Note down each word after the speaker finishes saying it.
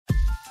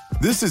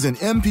This is an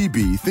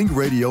MPB Think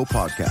Radio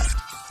podcast.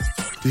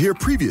 To hear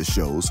previous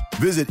shows,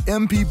 visit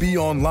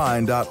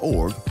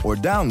mpbonline.org or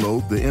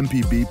download the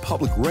MPB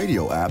Public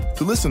Radio app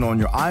to listen on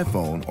your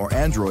iPhone or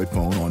Android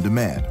phone on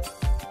demand.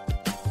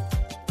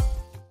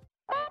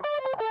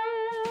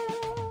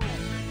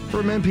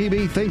 From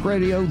MPB Think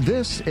Radio,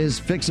 this is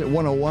Fix It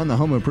 101, the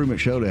home improvement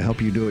show to help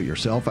you do it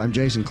yourself. I'm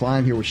Jason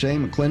Klein here with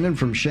Shane McClendon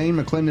from Shane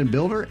McClendon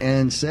Builder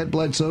and Seth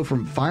Bledsoe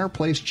from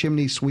Fireplace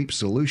Chimney Sweep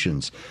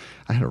Solutions.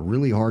 I had a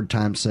really hard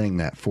time saying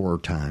that 4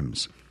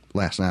 times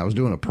last night. I was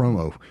doing a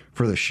promo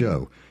for the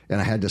show, and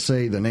I had to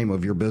say the name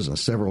of your business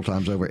several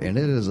times over, and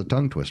it is a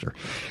tongue twister.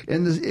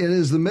 And it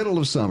is the middle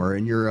of summer,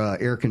 and your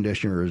air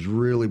conditioner is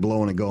really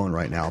blowing and going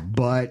right now,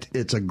 but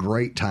it's a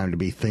great time to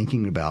be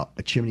thinking about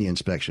a chimney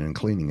inspection and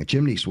cleaning a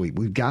chimney sweep.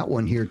 We've got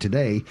one here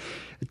today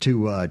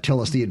to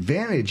tell us the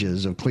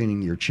advantages of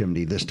cleaning your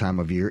chimney this time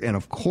of year, and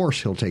of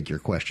course he'll take your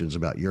questions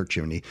about your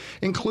chimney,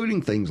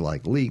 including things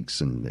like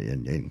leaks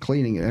and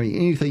cleaning. I mean,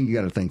 anything you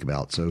got to think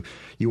about, so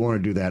you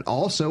want to do that.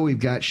 Also,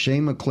 we've got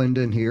Shane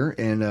McClendon here,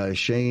 and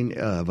Shane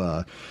of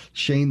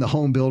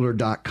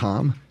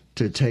ShaneTheHomeBuilder.com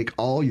to take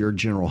all your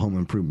general home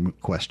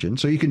improvement questions.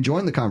 So you can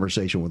join the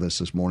conversation with us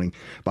this morning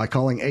by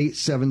calling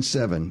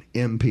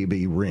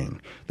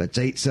 877-MPB-RING. That's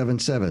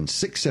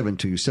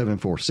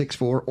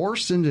 877-672-7464, or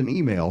send an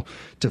email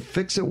to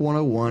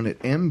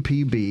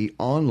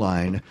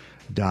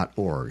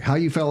fixit101@mpbonline.org. How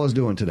you fellas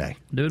doing today?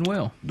 Doing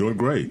well. Doing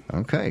great.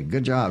 Okay,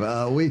 good job.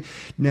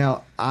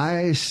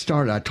 I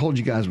told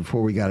you guys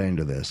before we got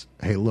into this,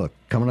 hey, look,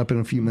 coming up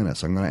in a few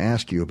minutes, I'm going to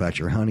ask you about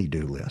your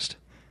honey-do list.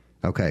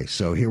 Okay,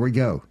 so here we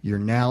go. You're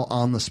now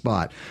on the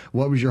spot.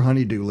 What was your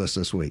honey-do list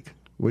this week?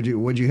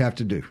 What'd you have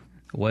to do?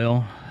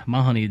 Well,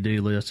 my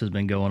honey-do list has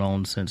been going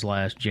on since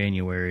last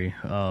January.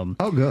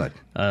 Good.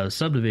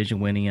 Subdivision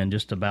went in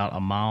just about a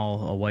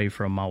mile away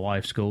from my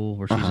wife's school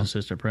where she's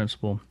assistant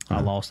principal. I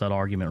lost that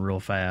argument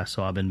real fast,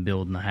 so I've been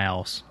building a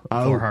house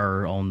for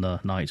her on the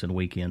nights and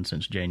weekends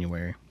since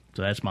January.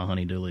 So that's my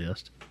honey-do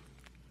list.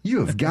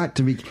 You have got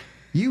to be...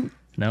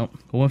 No.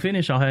 When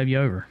finished, I'll have you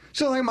over.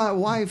 So, like, my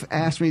wife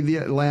asked me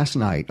last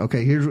night,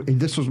 okay,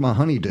 this was my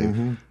honeydew.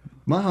 Mm-hmm.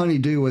 My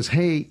honeydew was,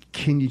 hey,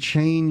 can you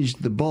change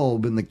the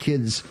bulb in the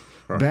kids'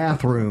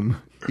 bathroom,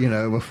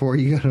 before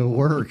you go to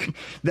work?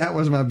 That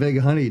was my big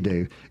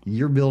honeydew.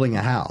 You're building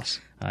a house.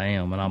 I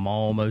am, and I'm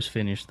almost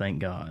finished, thank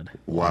God.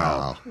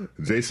 Wow.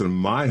 Jason,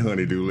 my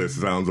honeydew list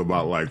sounds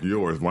about like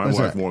yours. My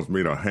wife wants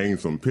me to hang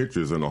some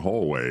pictures in the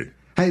hallway.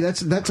 Hey,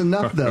 that's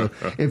enough, though.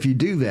 If you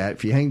do that,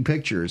 if you hang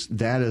pictures,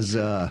 that is...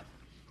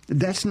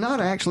 That's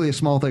not actually a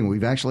small thing.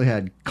 We've actually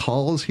had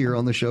calls here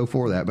on the show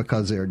for that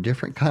because there are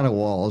different kind of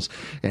walls,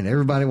 and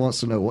everybody wants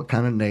to know what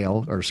kind of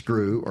nail or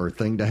screw or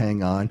thing to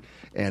hang on,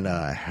 and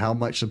how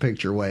much the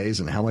picture weighs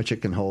and how much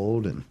it can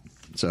hold. And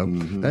so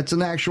that's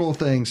an actual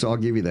thing, so I'll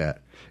give you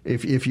that.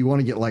 If you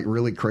want to get like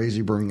really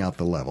crazy, bring out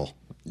the level.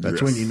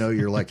 That's when you know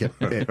you're like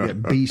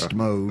at beast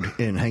mode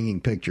in hanging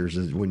pictures,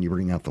 is when you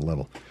bring out the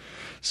level.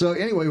 So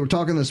anyway, we're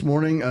talking this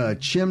morning,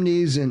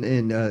 chimneys,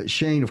 and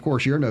Shane, of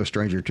course, you're no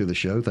stranger to the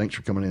show. Thanks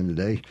for coming in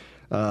today.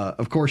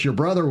 Of course, your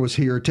brother was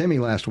here, Timmy,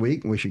 last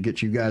week, and we should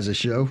get you guys a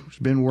show. He's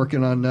been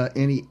working on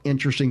any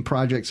interesting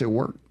projects at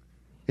work?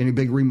 Any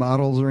big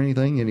remodels or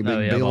anything? Any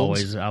big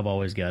builds? I've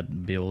always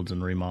got builds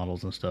and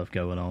remodels and stuff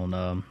going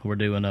on. We're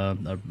doing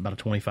about a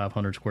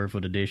 2,500 square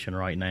foot addition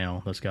right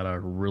now that's got a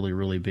really,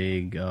 really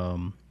big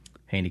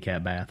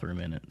handicap bathroom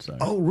in it. So.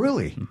 Oh,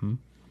 really? Mm-hmm.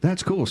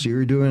 That's cool. So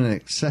you're doing an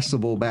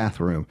accessible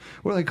bathroom.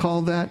 What do they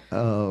call that?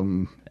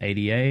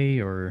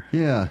 ADA or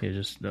I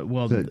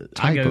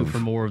go for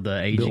more of the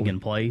aging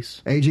in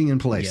place. Aging in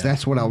place. Yeah.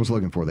 That's what I was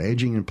looking for. The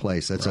aging in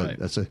place. That's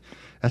a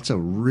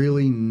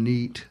really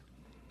neat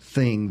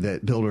thing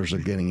that builders are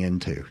getting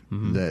into.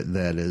 Mm-hmm.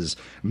 That is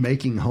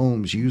making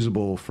homes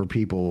usable for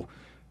people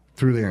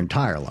through their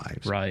entire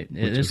lives. Right.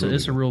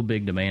 It's a real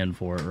big demand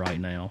for it right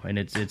now, and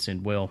it's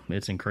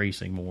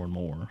increasing more and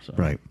more. So.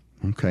 Right.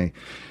 Okay.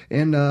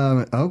 And,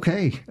 so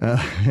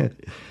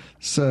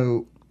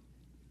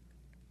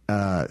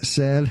I've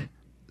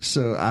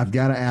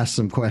got to ask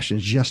some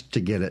questions just to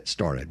get it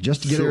started,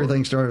 just to get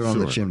everything started on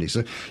the chimney.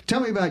 So tell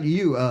me about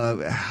you.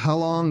 How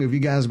long have you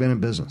guys been in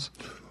business?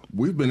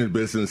 We've been in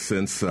business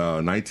since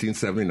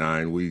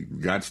 1979. We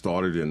got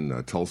started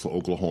in Tulsa,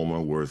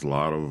 Oklahoma, where it's a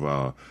lot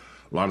of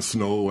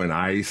snow and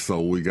ice,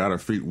 so we got our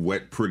feet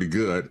wet pretty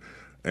good.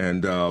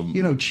 And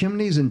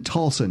chimneys and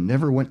Tulsa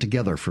never went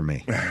together for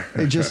me.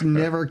 I just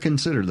never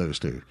considered those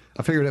two.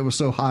 I figured it was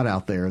so hot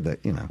out there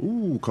that,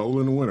 Ooh,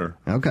 cold in the winter.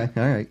 Okay,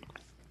 all right.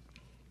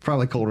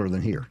 Probably colder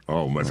than here.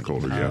 Oh, much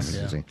colder, yes.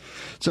 Yeah.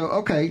 So,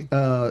 okay,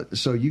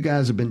 so you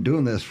guys have been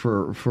doing this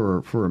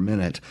for a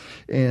minute,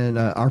 and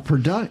our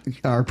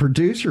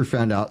producer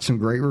found out some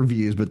great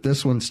reviews, but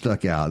this one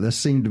stuck out. This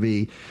seemed to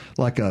be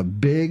like a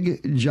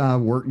big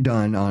job work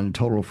done on a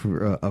total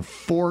of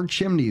 4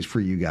 chimneys for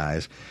you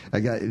guys.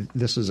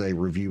 This is a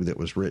review that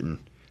was written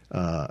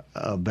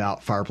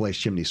about Fireplace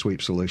Chimney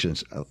Sweep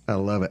Solutions. I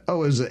love it.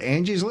 Oh, is it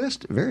Angie's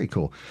List? Very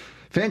cool.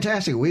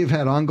 Fantastic. We've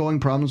had ongoing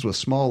problems with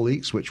small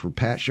leaks, which were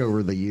patched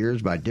over the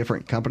years by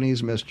different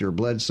companies. Mr.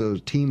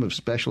 Bledsoe's team of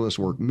specialists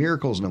worked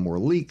miracles. No more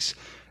leaks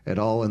at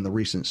all in the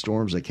recent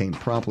storms. They came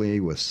promptly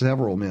with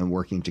several men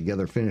working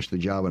together, finished the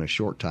job in a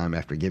short time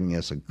after giving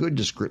us a good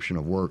description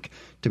of work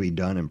to be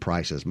done and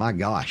prices. My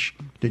gosh.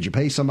 Did you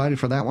pay somebody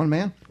for that one,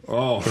 man?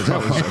 Oh.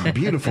 That was a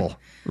beautiful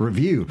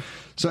review.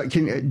 So do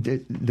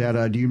you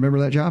remember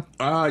that job?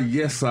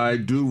 Yes, I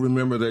do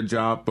remember that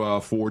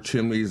job. 4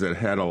 chimneys that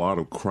had a lot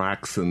of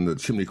cracks in the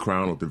chimney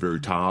crown at the very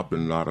top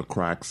and a lot of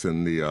cracks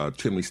in the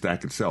chimney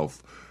stack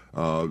itself,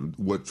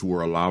 which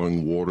were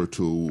allowing water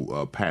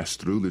to pass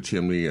through the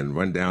chimney and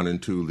run down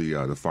into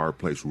the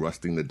fireplace,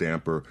 rusting the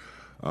damper.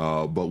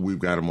 But we've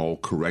got them all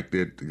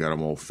corrected, got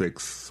them all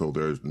fixed, so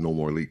there's no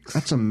more leaks.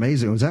 That's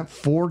amazing. Was that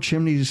 4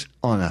 chimneys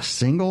on a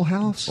single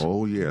house?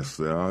 Oh, yes.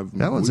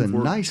 That was a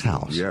nice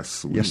house.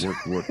 Yes. Yes. I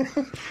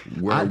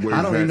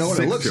don't even know what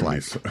it looks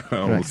like.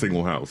 On a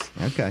single house.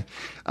 Okay.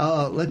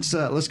 Let's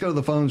go to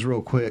the phones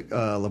real quick.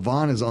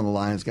 Levon is on the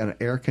line. He's got an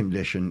air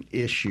condition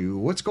issue.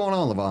 What's going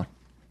on, Levon?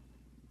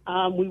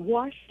 We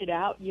washed it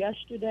out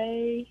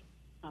yesterday,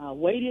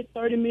 waited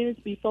 30 minutes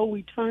before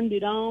we turned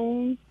it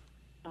on,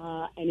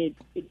 and it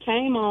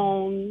came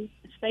on,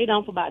 stayed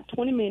on for about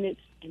 20 minutes,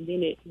 and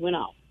then it went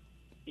off.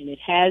 And it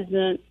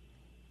hasn't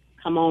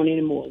come on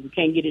anymore. We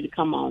can't get it to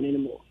come on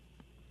anymore.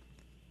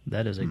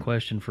 That is a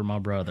question for my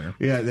brother.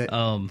 Yeah, that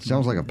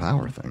sounds like a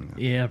power thing.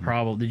 Yeah,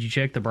 probably. Did you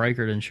check the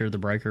breaker to ensure the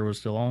breaker was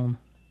still on?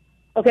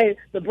 Okay,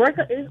 the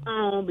breaker is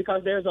on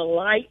because there's a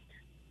light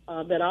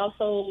that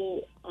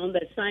also on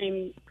that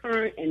same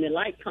current, and the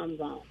light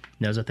comes on.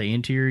 Now, is that the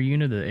interior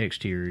unit or the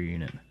exterior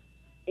unit?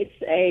 It's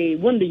a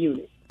window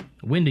unit.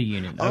 Window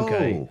unit,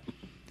 okay. Oh.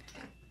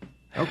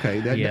 Okay.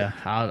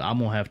 I'm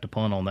going to have to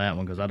punt on that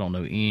one because I don't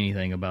know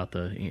anything about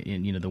the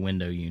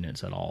window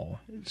units at all.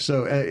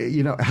 So,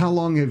 how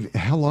long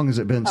has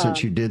it been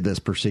since you did this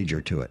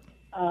procedure to it?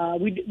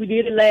 We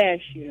did it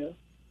last year.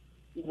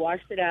 We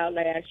washed it out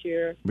last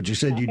year. But you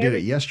said you did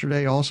it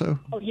yesterday also?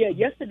 Oh, yeah.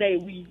 Yesterday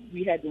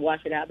we had to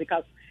wash it out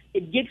because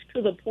it gets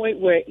to the point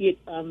where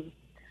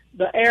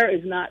the air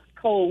is not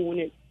cold when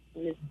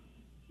it's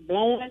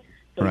blowing.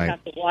 So right. We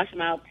have to wash them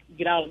out,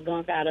 get all the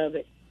gunk out of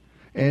it.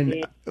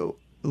 And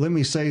let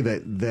me say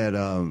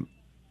that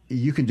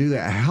you can do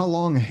that. How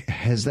long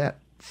has that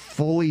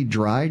fully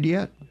dried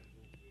yet?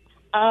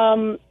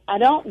 I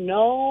don't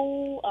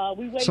know.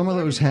 We wait. Some of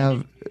those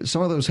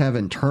have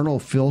internal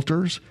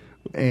filters,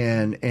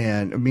 and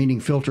meaning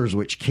filters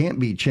which can't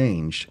be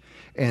changed,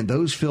 and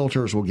those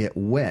filters will get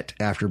wet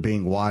after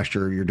being washed,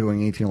 or you're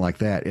doing anything like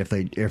that.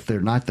 If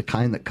they're not the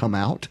kind that come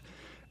out,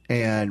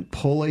 and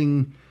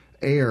pulling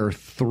air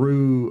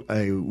through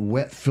a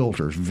wet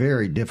filter is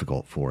very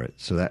difficult for it.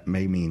 So that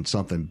may mean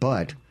something.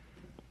 But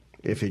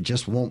if it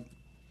just won't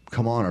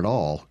come on at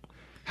all,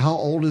 how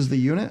old is the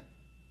unit?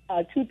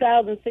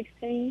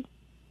 2016.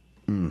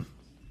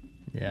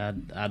 Yeah,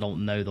 I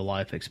don't know the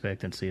life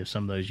expectancy of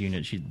some of those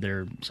units.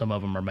 Some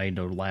of them are made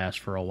to last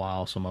for a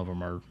while. Some of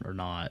them are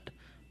not.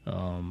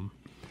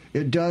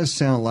 It does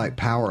sound like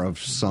power of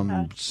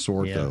some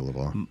sort, though,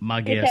 LeVar.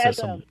 My guess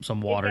is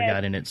some water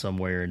got in it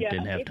somewhere and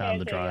didn't have time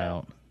to dry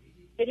out.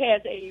 It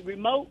has a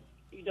remote.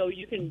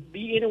 You can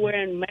be anywhere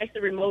and mash the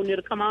remote and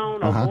it'll come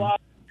on or go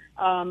off.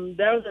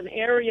 There was an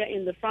area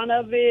in the front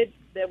of it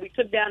that we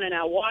took down and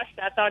I washed.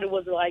 I thought it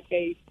was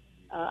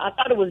I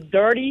thought it was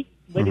dirty,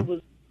 but it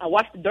was. I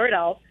washed the dirt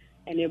off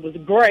and it was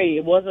gray.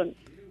 It wasn't.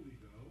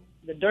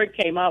 The dirt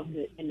came off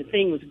and the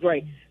thing was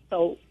gray.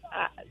 So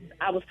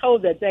I was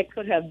told that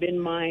could have been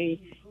my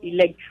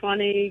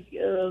electronic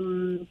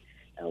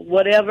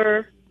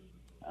whatever.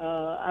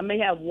 I may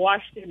have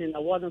washed it, and I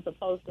wasn't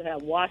supposed to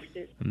have washed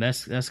it. And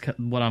that's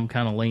what I'm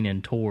kind of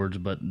leaning towards.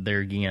 But there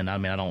again, I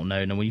don't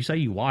know. Now, when you say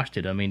you washed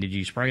it, did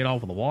you spray it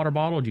off with a water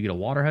bottle? Did you get a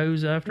water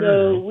hose after?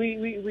 No,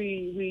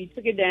 we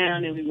took it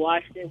down and we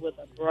washed it with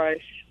a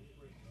brush.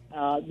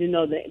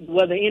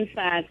 The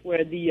insides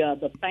where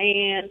the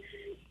fan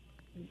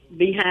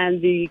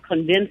behind the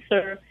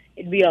condenser,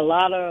 it'd be a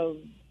lot of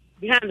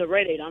behind the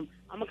radiator. I'm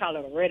gonna call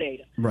it a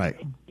radiator. Right.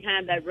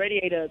 Behind that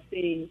radiator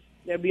thing,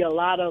 there'd be a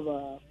lot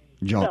of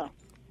junk. Stuff.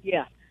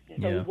 Yeah.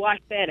 And so we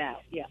washed that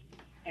out. Yeah.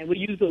 And we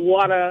used the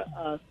water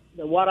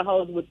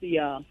hose with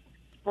the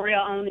sprayer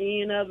on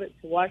the end of it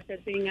to wash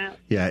that thing out.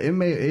 Yeah. It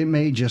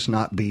may just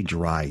not be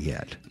dry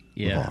yet.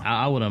 Yeah,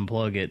 I would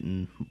unplug it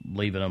and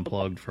leave it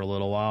unplugged for a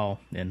little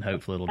while, and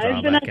hopefully it'll dry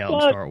back out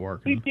and start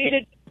working. We did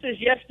it since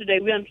yesterday.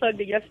 We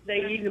unplugged it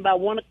yesterday evening about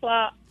 1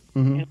 o'clock,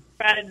 and we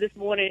tried it this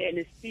morning, and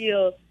it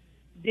still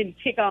didn't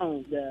kick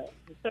on. The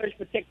surge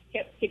protector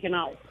kept kicking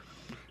off.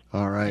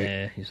 All right.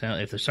 Yeah,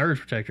 if the surge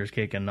protector is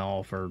kicking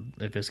off, or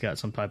if it's got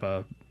some type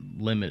of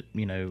limit,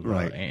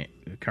 right.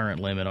 Current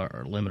limit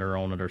or limiter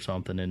on it or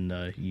something,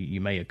 and you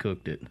may have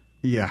cooked it.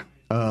 Yeah.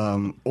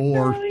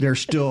 Or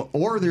there's still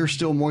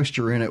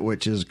moisture in it,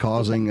 which is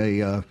causing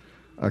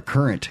a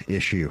current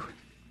issue.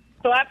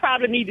 So I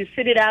probably need to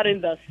sit it out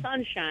in the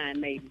sunshine,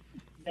 maybe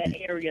that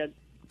area.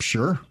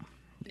 Sure.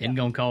 It ain't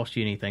gonna cost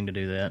you anything to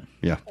do that.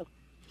 Yeah.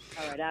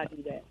 All right, I'll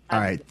do that. All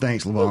right,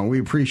 thanks, Levon. We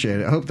appreciate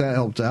it. I hope that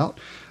helps out.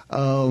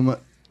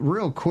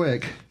 Real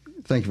quick,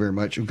 thank you very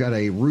much. We've got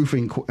a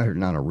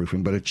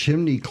a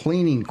chimney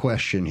cleaning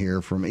question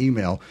here from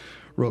email.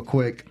 Real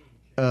quick,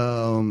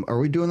 are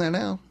we doing that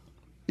now?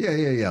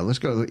 Yeah. Let's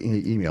go to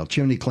the email.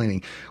 Chimney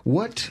cleaning.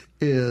 So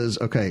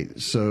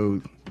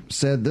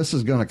said this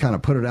is going to kind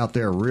of put it out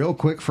there real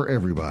quick for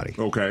everybody.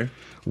 Okay.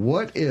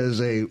 What is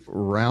a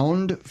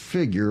round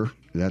figure,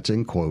 that's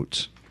in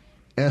quotes,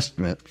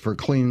 estimate for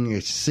cleaning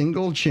a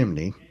single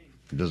chimney?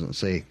 It doesn't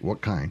say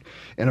what kind.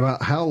 And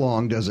about how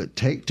long does it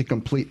take to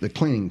complete the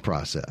cleaning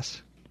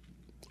process?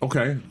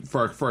 Okay,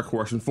 for a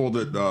question. For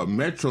the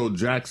Metro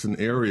Jackson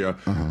area,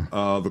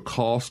 the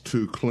cost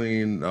to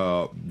clean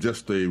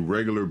just a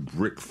regular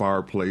brick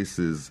fireplace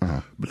is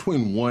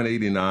between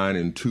 $189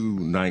 and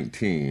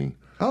 $219.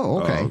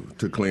 Oh, okay.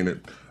 To clean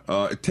it.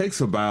 It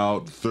takes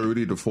about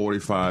 30 to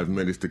 45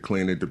 minutes to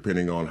clean it,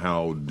 depending on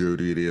how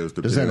dirty it is.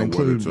 Does that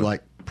include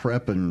like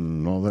prep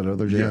and all that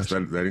other jazz?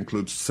 Yes, that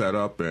includes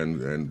setup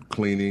and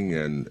cleaning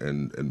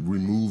and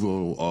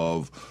removal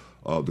of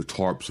the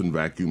tarps and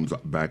vacuums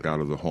back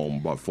out of the home,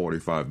 about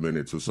 45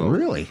 minutes or so.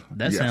 Really?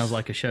 That sounds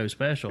like a show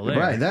special there.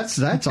 Right, that's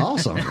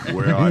awesome.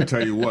 Well, I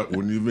tell you what,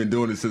 when you've been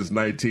doing it since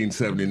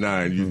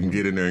 1979, you can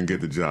get in there and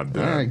get the job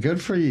done. All right,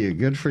 good for you.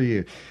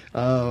 Do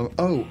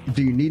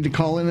you need to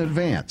call in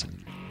advance?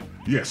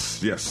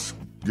 Yes.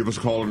 Give us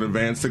a call in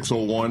advance,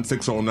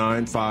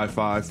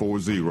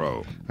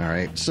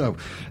 601-609-5540.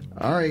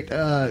 All right,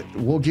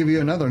 we'll give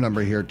you another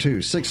number here,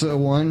 too.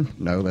 601,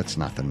 no, that's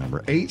not the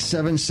number,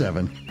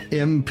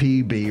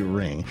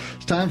 877-MPB-RING.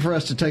 It's time for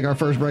us to take our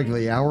first break of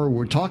the hour.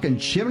 We're talking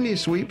chimney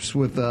sweeps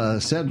with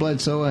Sed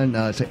Bledsoe and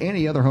to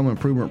any other home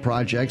improvement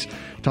projects.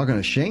 Talking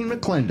to Shane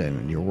McClendon,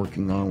 and you're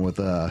working on with...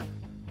 that's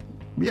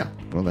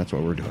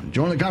what we're doing.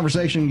 Join the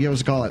conversation. Give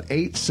us a call at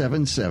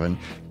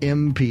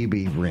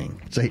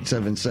 877-MPB-RING. It's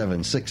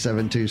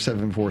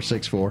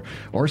 877-672-7464.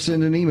 Or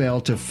send an email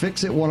to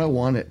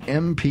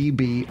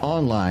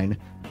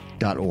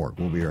fixit101@mpbonline.org.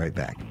 We'll be right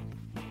back.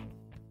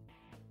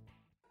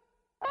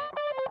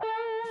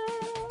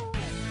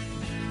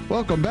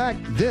 Welcome back.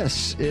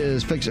 This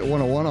is Fix It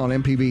 101 on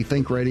MPB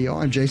Think Radio.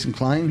 I'm Jason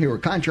Klein here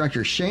with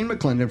contractor Shane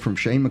McClendon from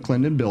Shane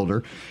McClendon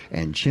Builder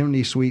and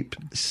chimney sweep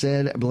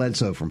Sed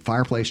Bledsoe from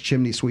Fireplace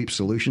Chimney Sweep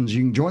Solutions.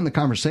 You can join the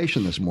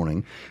conversation this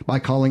morning by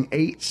calling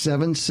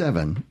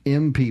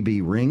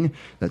 877-MPB-RING.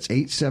 That's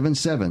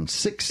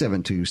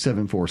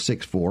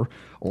 877-672-7464.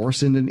 Or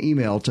send an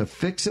email to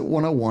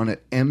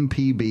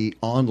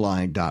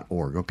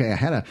fixit101@mpbonline.org. Okay,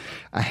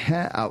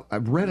 I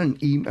read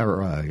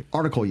an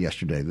article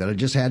yesterday that I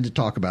just had to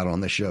talk about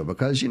on this show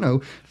because,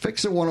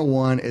 Fix It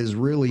 101 is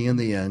really, in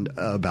the end,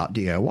 about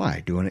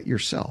DIY, doing it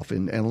yourself.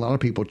 And a lot of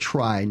people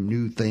try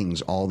new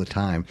things all the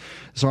time.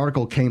 This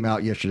article came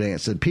out yesterday and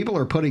said people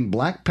are putting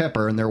black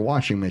pepper in their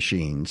washing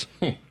machines,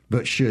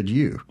 but should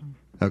you?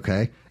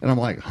 Okay? And I'm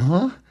like,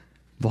 huh?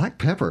 Black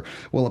pepper?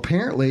 Well,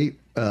 apparently...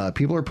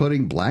 people are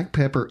putting black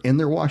pepper in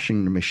their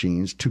washing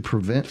machines to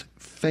prevent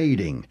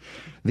fading.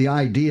 The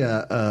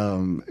idea,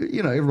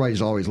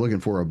 everybody's always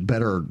looking for a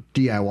better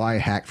DIY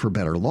hack for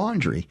better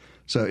laundry.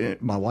 So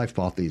my wife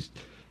bought these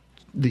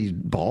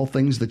ball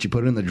things that you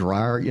put in the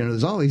dryer.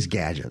 There's all these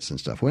gadgets and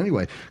stuff. Well,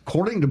 anyway,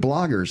 according to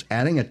bloggers,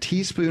 adding a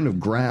teaspoon of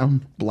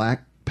ground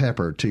black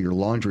pepper to your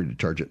laundry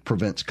detergent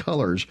prevents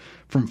colors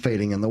from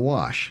fading in the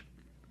wash.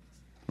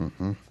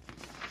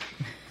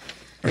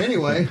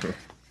 Anyway...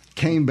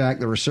 Came back,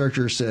 the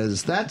researcher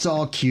says that's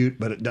all cute,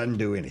 but it doesn't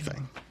do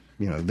anything.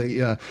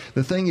 The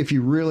thing,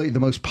 the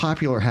most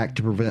popular hack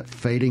to prevent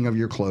fading of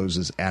your clothes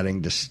is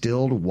adding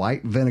distilled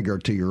white vinegar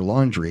to your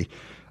laundry.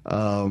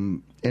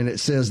 And it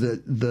says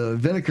that the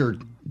vinegar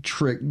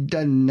trick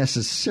doesn't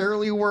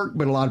necessarily work,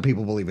 but a lot of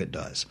people believe it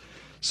does.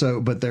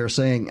 But they're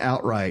saying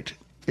outright,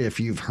 if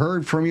you've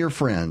heard from your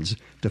friends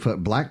to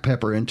put black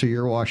pepper into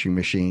your washing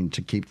machine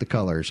to keep the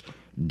colors,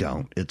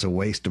 don't. It's a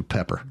waste of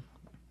pepper.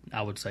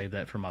 I would save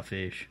that for my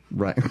fish.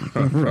 Right.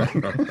 All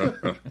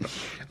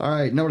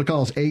right. Number to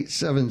call is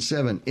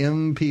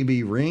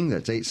 877-MPB-RING.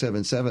 That's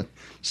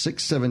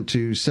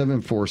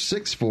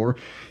 877-672-7464.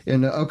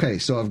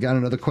 And, so I've got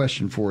another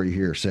question for you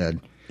here, Sed.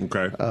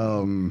 Okay.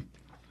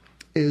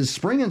 Is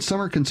spring and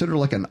summer considered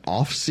like an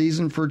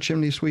off-season for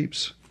chimney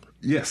sweeps?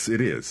 Yes, it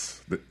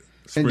is.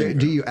 And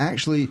do you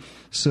actually,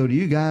 do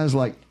you guys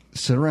like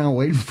sit around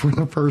waiting for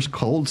the first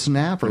cold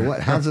snap, or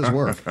what? How does this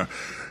work?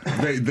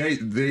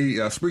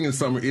 They spring and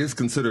summer is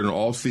considered an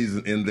off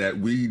season in that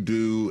we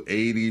do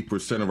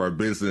 80% of our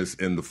business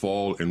in the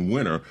fall and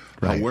winter.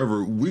 Right.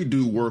 However, we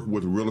do work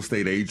with real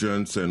estate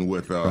agents and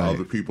with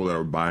other people that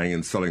are buying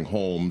and selling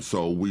homes,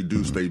 so we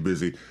do stay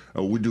busy.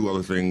 We do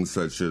other things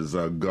such as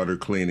gutter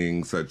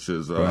cleaning, such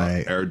as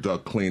air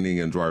duct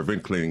cleaning and dryer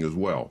vent cleaning as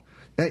well.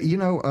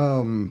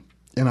 And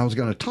I was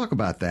going to talk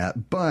about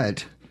that,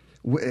 but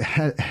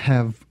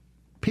have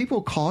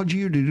people called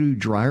you to do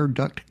dryer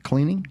duct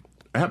cleaning?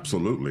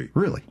 Absolutely.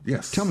 Really?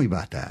 Yes. Tell me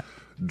about that.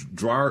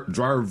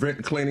 Dryer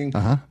vent cleaning.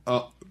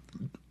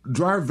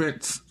 Dryer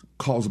vents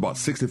cause about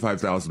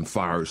 65,000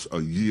 fires a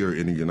year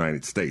in the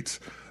United States.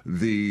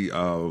 Is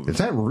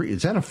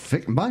that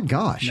a my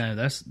gosh? No,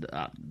 that's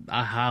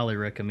I highly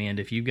recommend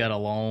if you've got a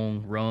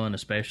long run,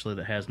 especially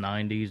that has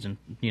 90s and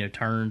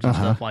turns and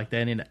stuff like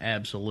that. It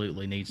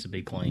absolutely needs to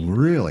be cleaned.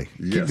 Really?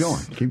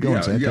 Yes. Keep going.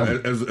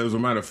 As a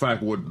matter of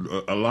fact, what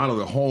a lot of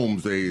the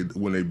homes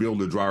when they build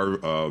the dryer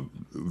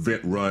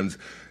vent runs,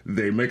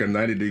 they make a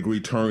 90-degree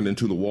turn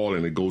into the wall,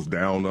 and it goes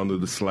down under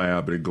the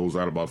slab, and it goes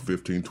out about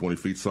 15, 20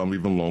 feet, some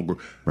even longer.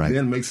 Right.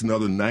 Then makes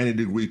another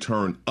 90-degree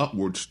turn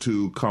upwards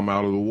to come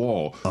out of the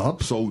wall.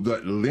 Up? So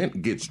that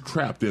lint gets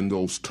trapped in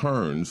those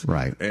turns,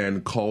 right,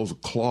 and cause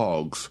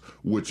clogs,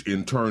 which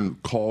in turn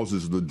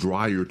causes the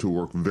dryer to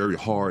work very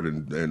hard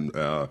and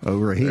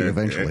overheat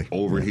eventually. And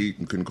overheat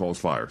and can cause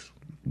fires.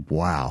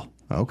 Wow.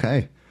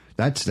 Okay.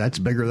 That's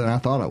bigger than I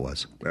thought it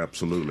was.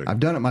 Absolutely. I've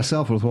done it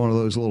myself with one of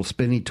those little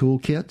spinny tool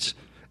kits,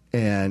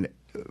 and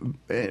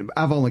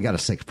I've only got a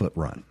 6-foot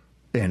run,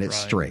 and it's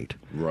straight.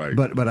 Right.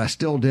 But I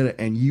still did it,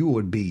 and you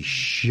would be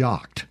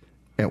shocked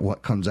at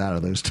what comes out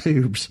of those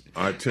tubes.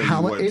 I tell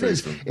you what, it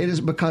is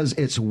because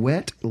it's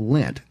wet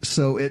lint,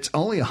 so it's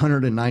only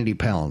 190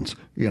 pounds.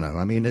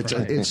 I mean,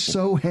 it's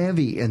so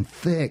heavy and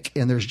thick,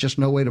 and there's just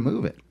no way to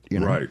move it.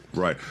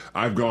 Right.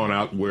 I've gone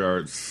out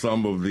where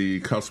some of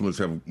the customers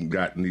have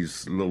gotten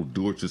these little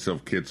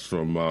do-it-yourself kits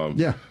from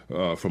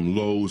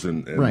Lowe's,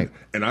 and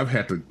I've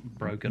had to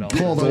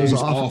pull those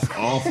off.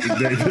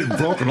 They've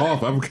broken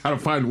off. I've got to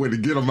find a way to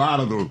get them out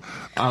of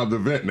the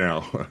vent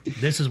now.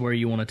 This is where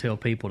you want to tell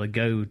people to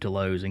go to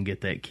Lowe's and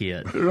get that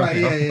kit. Right.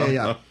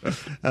 Yeah.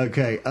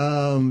 Okay.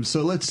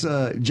 So let's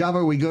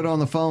Java. We good on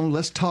the phone.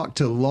 Let's talk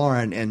to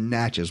Lauren in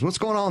Natchez. What's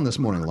going on this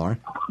morning,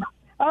 Lauren?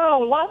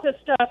 Oh, lots of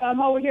stuff. I'm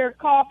over here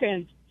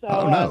caulking. So,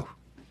 oh, no.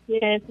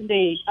 Yes,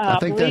 indeed. I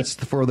think that's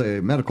for the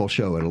medical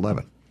show at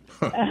 11.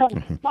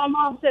 My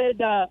mom said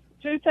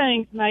 2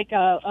 things make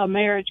a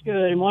marriage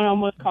good, and one of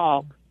them was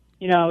caulk.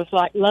 It's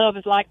like love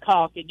is like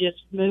caulk. It just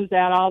smooths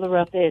out all the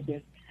rough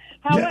edges.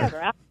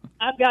 However,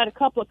 I've got a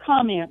couple of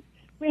comments.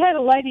 We had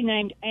a lady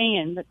named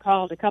Ann that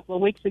called a couple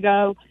of weeks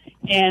ago,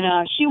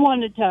 and she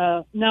wanted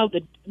to know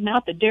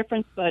not the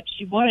difference, but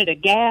she wanted a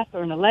gas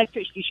or an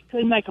electric. She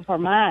couldn't make up her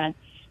mind.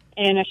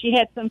 And she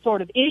had some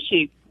sort of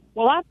issue.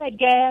 Well, I've had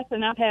gas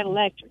and I've had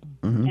electric.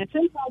 Mm-hmm. And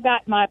since I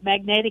got my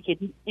magnetic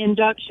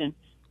induction,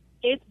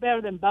 it's better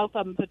than both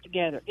of them put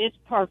together. It's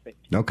perfect.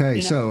 Okay,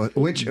 so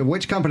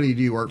which company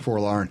do you work for,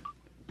 Lauren?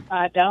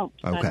 I don't.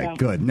 Okay,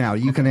 good. Now,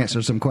 you can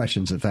answer some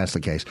questions if that's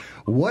the case.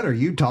 What are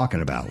you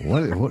talking about?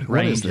 What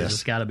Ranges. is this?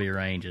 It's got to be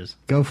Ranges.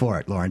 Go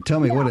for it, Lauren. Tell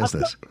me, what is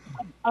this?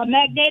 A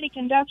magnetic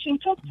induction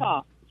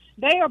cooktop.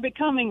 They are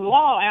becoming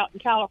law out in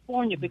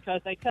California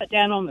because they cut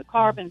down on the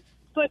carbon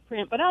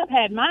footprint, but I've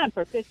had mine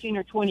for 15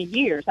 or 20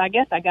 years. I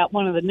guess I got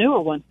one of the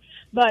newer ones.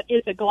 But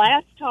it's a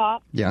glass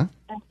top. Yeah.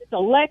 And it's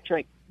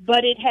electric,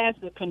 but it has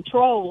the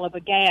control of a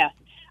gas.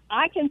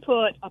 I can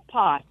put a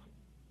pot.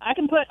 I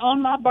can put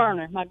on my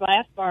burner, my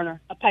glass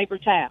burner, a paper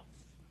towel.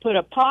 Put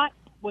a pot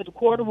with a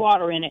quart of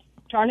water in it,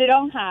 turn it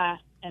on high,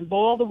 and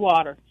boil the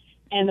water,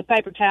 and the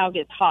paper towel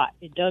gets hot.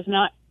 It does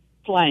not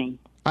flame.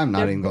 I'm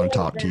not even going to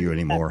talk to you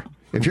anymore.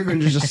 If you're going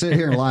to just sit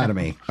here and lie to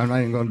me, I'm not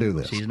even going to do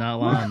this. She's not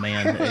lying,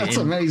 man. That's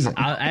amazing.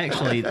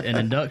 Actually, an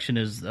induction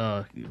is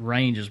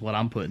range is what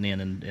I'm putting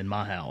in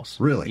my house.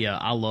 Really? Yeah,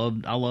 I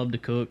love to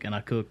cook, and I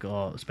cook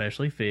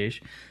especially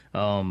fish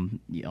on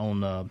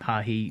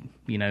high heat,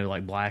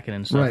 like blackening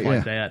and stuff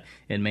that.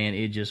 And man,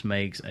 it just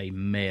makes a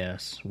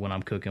mess when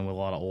I'm cooking with a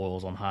lot of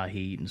oils on high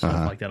heat and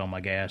stuff like that on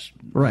my gas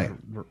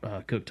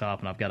cooktop,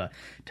 and I've got to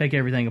take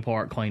everything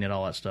apart, clean it,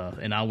 all that stuff.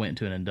 And I went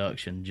to an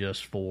induction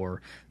just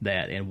for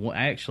that. And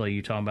actually,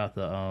 you're talking about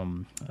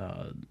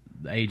the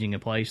aging in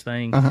place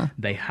thing.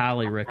 They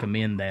highly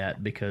recommend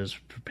that because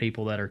for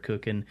people that are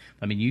cooking,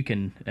 I mean, you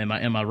can. Am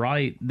I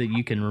right that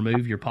you can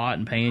remove your pot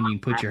and pan? You can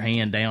put your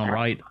hand down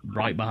right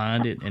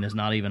behind it, and it's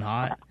not even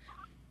hot.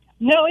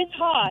 No, it's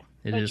hot.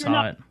 It is hot.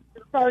 Not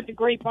 3rd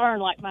degree burn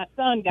like my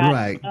son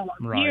got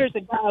years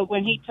ago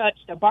when he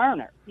touched a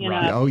burner. You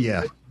know. Oh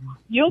yeah.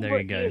 You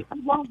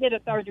won't get a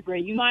 3rd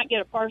degree. You might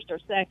get a 1st or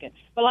 2nd.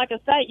 But like I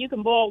say, you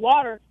can boil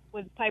water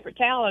with a paper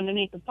towel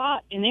underneath the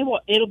pot, and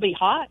it'll be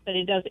hot, but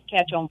it doesn't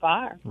catch on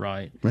fire.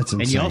 Right. That's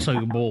insane. And you also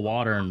can boil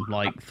water in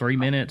like 3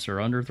 minutes or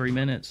under 3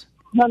 minutes.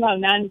 No,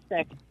 90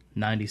 seconds.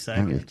 90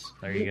 seconds.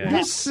 There you go.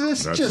 This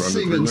just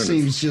even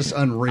seems just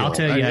unreal. I'll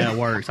tell you how it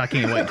works. I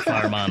can't wait to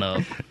fire mine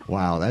up.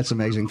 Wow, that's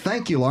amazing.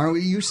 Thank you,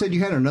 Lauren. You said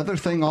you had another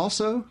thing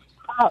also?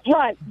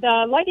 Right.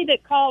 The lady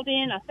that called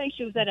in, I think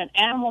she was at an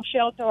animal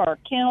shelter or a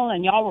kennel,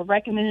 and y'all were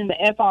recommending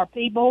the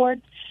FRP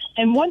board.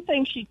 And one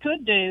thing she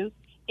could do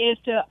is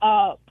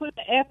to put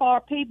the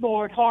FRP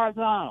board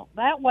horizontal.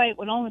 That way it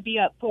would only be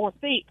up 4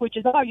 feet, which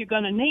is all you're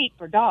going to need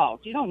for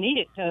dogs. You don't need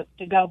it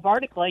to go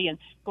vertically and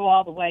go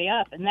all the way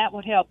up, and that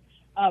would help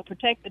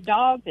protect the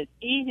dogs. It's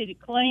easy to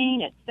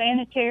clean. It's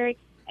sanitary.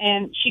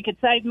 And she could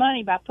save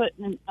money by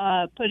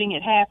putting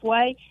it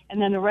halfway,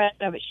 and then the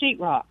rest of it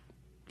sheetrock.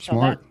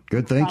 Smart. So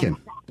good thinking.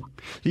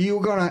 You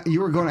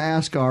were gonna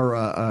ask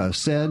our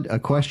Said a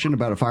question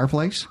about a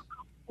fireplace?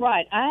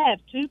 Right. I have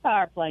 2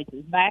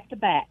 fireplaces back to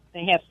back.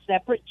 They have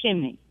separate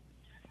chimneys.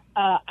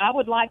 I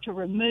would like to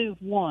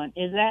remove one.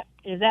 Is that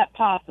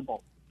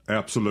possible?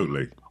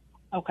 Absolutely.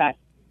 Okay.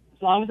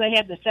 As long as they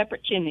have the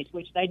separate chimneys,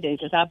 which they do,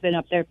 because I've been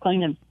up there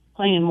cleaning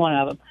one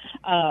of them.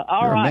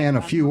 All You're right. a man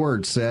of few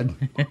words, said.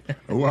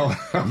 Well,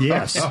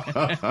 yes.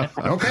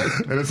 Okay.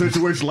 In a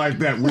situation like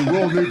that, we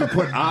will need to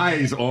put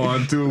eyes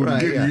on to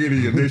give you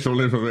any additional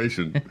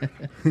information.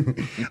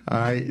 All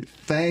right.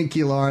 Thank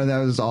you, Laura. That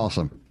was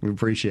awesome. We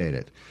appreciate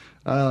it.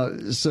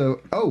 Let's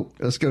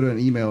go to an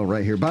email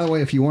right here. By the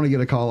way, if you want to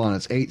get a call on,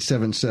 it's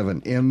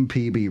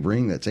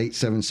 877-MPB-RING. That's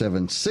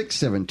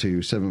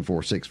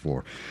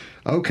 877-672-7464.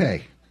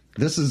 Okay.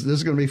 This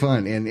is going to be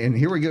fun. And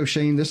here we go,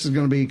 Shane. This is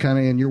going to be kind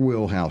of in your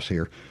wheelhouse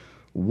here.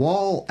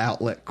 Wall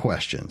outlet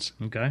questions.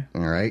 Okay.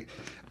 All right.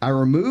 I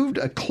removed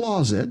a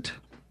closet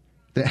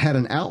that had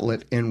an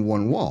outlet in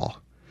one wall.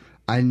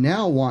 I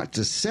now want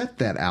to set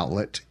that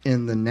outlet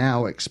in the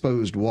now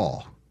exposed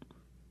wall.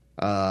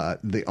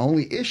 The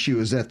only issue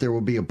is that there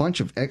will be a bunch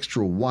of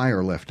extra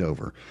wire left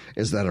over.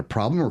 Is that a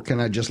problem, or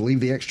can I just leave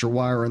the extra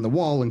wire in the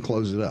wall and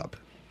close it up?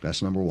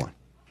 That's number one.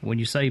 When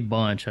you say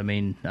bunch, I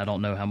mean, I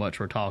don't know how much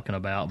we're talking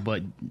about,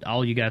 but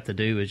all you got to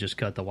do is just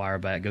cut the wire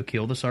back. Go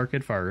kill the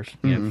circuit first,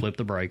 flip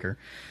the breaker,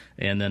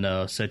 and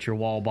then set your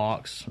wall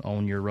box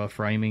on your rough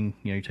framing,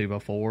 your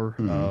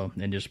 2x4,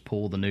 and just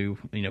pull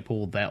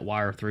pull that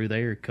wire through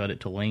there, cut it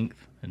to length,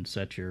 and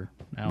set your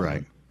outlet.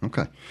 Right.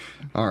 Okay.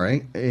 All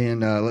right. And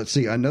let's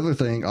see. Another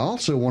thing, I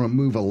also want to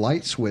move a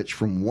light switch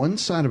from one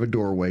side of a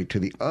doorway to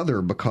the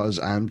other because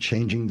I'm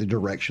changing the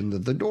direction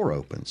that the door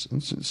opens.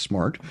 It's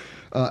smart.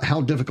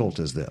 How difficult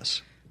is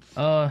this?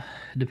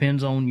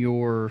 Depends on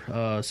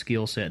your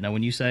skill set. Now,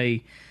 when you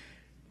say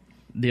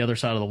the other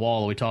side of the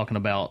wall, are we talking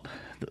about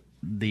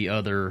the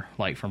other,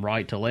 like from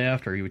right to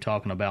left, or are you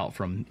talking about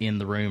from in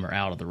the room or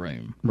out of the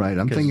room? Right.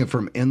 I'm thinking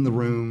from in the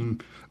room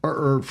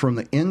or from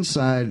the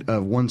inside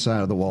of one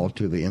side of the wall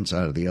to the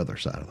inside of the other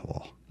side of the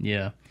wall.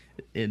 Yeah.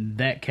 In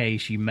that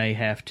case, you're going to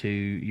have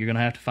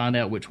to find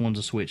out which one's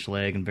a switch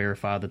leg and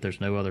verify that there's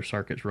no other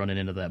circuits running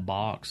into that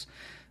box,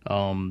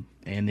 and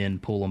then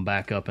pull them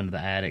back up into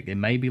the attic. It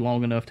may be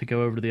long enough to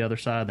go over to the other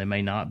side. They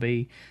may not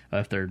be.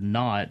 If they're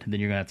not, then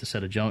you're going to have to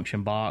set a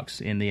junction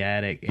box in the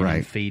attic and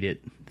then feed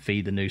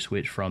the new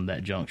switch from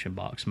that junction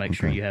box. Make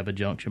sure you have a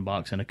junction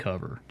box and a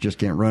cover. Just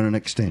can't run an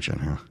extension,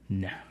 huh?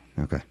 No.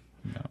 Okay.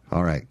 No.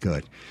 All right,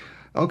 good.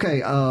 Okay,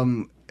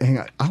 hang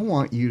on. I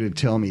want you to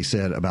tell me,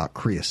 Sid, about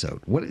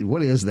creosote.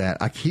 What is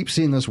that? I keep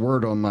seeing this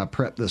word on my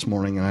prep this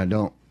morning, and I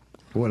don't.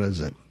 What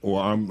is it?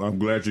 Well, I'm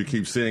glad you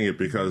keep saying it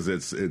because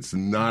it's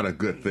not a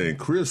good thing.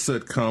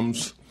 Creosote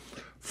comes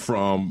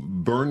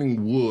from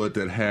burning wood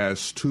that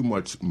has too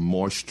much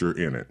moisture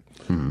in it.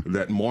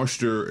 That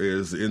moisture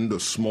is in the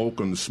smoke,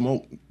 and the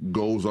smoke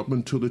goes up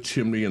into the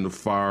chimney in the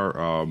fire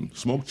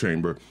smoke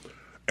chamber,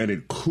 and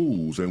it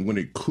cools. And when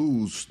it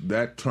cools,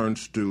 that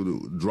turns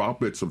to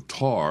droplets of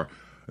tar,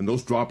 and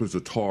those droplets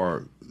of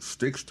tar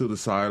sticks to the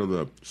side of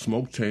the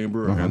smoke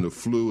chamber and the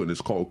flue, and it's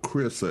called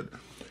creosote,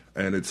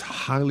 and it's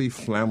highly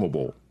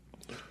flammable.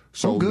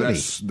 So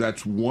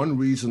that's one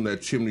reason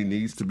that chimney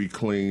needs to be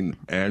cleaned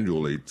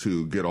annually,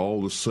 to get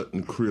all the soot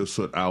and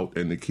creosote out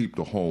and to keep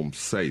the home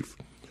safe.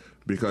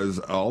 Because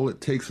all it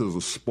takes is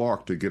a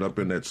spark to get up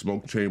in that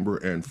smoke chamber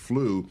and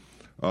flue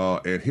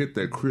and hit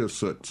that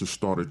creosote to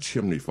start a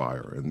chimney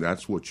fire. And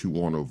that's what you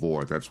want to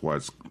avoid. That's why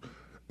it's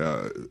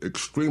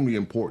extremely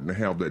important to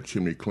have that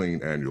chimney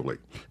cleaned annually.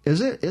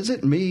 Is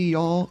it me,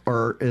 y'all,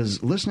 or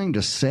is listening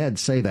to Sid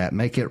say that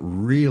make it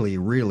really,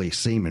 really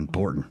seem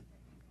important?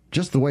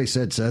 Just the way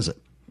Sid says it.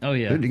 Oh,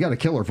 yeah. Dude, you got a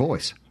killer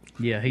voice.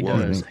 Yeah, he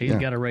does. He's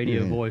got a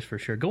radio voice for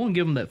sure. Go and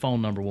give him that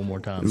phone number one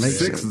more time.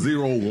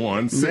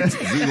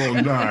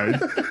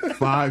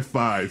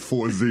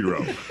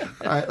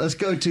 601-609-5540. All right, let's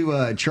go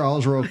to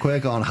Charles real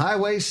quick on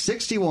Highway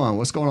 61.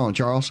 What's going on,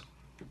 Charles?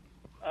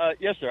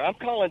 Yes, sir. I'm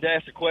calling to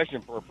ask a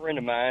question for a friend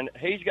of mine.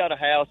 He's got a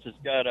house that's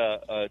got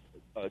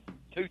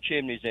two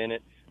chimneys in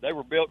it. They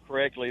were built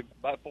correctly,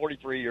 about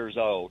 43 years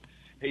old.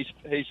 He's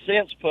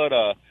since put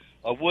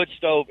a wood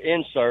stove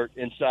insert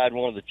inside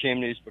one of the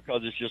chimneys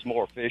because it's just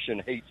more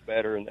efficient, heats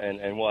better,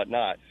 and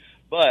whatnot.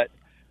 But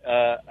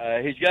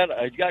he's got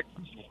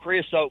some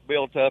creosote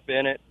built up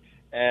in it,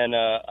 and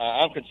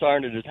I'm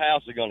concerned that his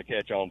house is going to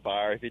catch on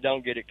fire if he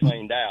don't get it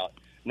cleaned out.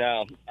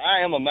 Now, I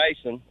am a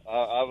mason.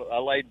 I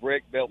laid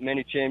brick, built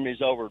many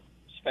chimneys over a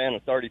span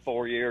of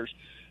 34 years,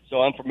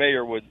 so I'm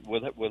familiar with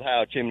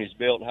how a chimney's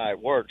built and how it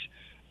works.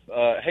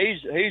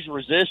 He's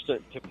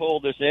resistant to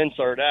pull this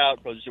insert out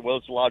because he said, well,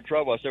 it's a lot of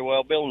trouble. I said,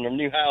 well, building a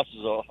new house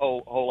is a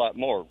whole lot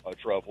more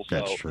trouble.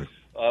 That's true.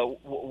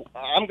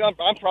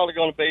 I'm probably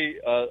going to be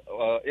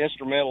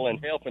instrumental in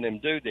helping him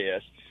do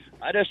this.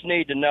 I just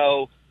need to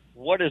know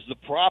what is the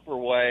proper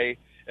way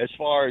as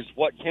far as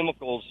what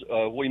chemicals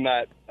we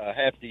might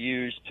have to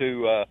use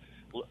to,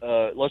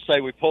 let's say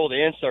we pull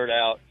the insert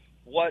out,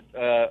 what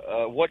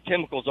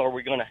chemicals are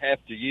we going to have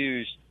to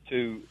use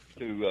to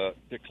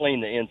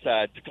clean the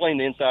inside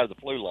of the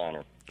flue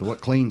liner? So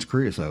what cleans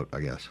creosote, I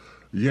guess?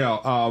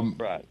 Yeah.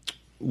 Right.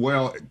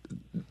 Well,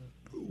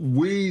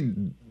 we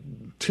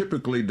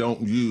typically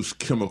don't use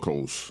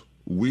chemicals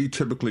We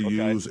typically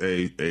use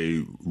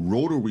a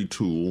rotary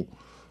tool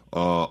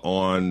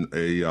on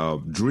a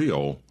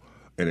drill,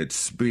 and it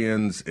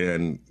spins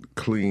and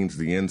cleans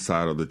the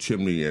inside of the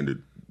chimney, and it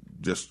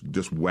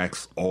just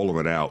whacks all of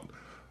it out.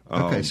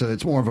 Okay, so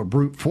it's more of a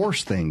brute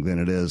force thing than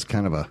it is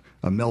kind of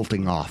a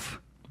melting off.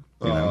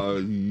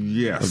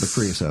 Yes. Of the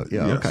creosote.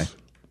 Yeah, yes. Okay.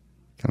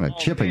 Kind of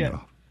chipping it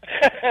off.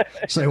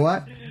 Say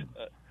what?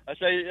 I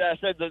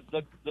said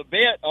the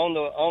bit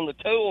on the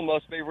tool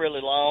must be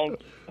really long.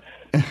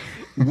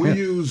 We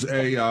use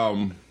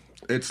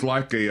it's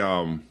like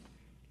a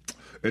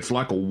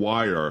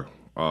wire,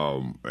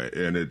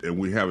 and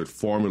we have it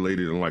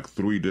formulated in like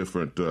 3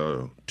 different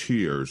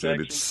tiers, Section?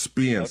 and it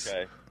spins.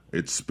 Okay.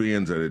 It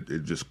spins, and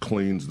it just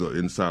cleans the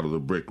inside of the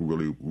brick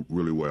really,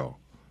 really well.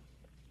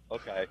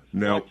 Okay.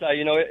 Now, I'd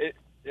say,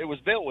 it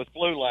was built with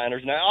flue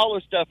liners. Now, all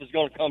this stuff is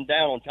going to come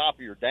down on top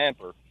of your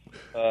damper.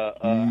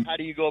 How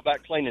do you go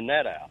about cleaning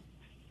that out?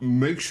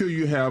 make sure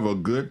you have a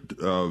good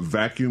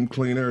vacuum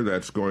cleaner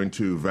that's going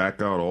to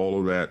vac out all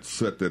of that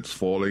soot that's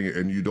falling,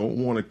 and you don't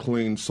want to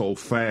clean so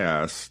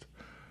fast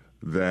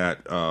that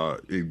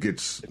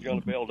it's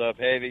going to build up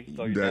heavy,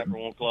 so your damper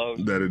won't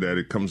close. That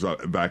it comes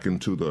out back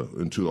into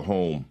the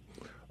home.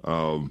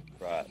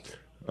 Right.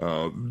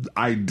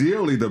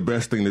 Ideally, the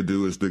best thing to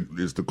do is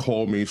to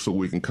call me so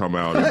we can come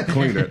out and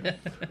clean it.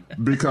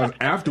 Because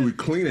after we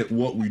clean it,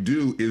 what we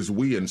do is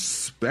we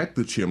inspect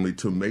the chimney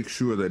to make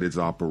sure that it's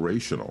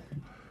operational.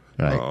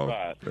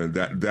 Right. And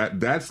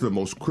that's the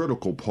most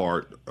critical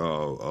part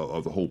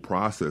of the whole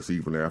process,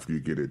 even after you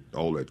get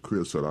all that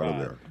creosote out of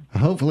there.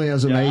 Hopefully,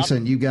 as a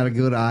mason, you got a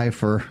good eye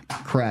for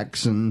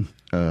cracks and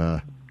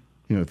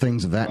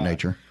things of that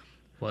nature.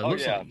 Well, it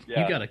looks like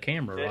you got a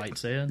camera, right,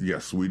 Sid?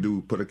 Yes, we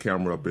do put a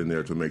camera up in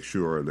there to make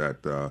sure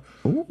that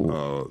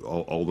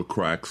all the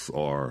cracks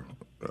are,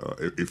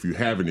 if you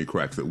have any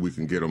cracks, that we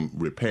can get them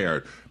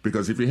repaired.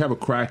 Because if you have a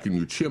crack in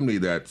your chimney,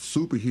 that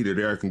superheated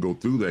air can go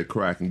through that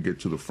crack and get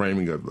to the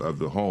framing of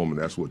the home,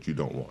 and that's what you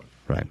don't want.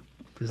 Right.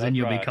 Because then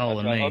you'll be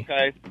calling me.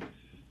 Okay.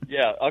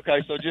 Yeah,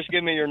 okay, so just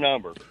give me your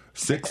number.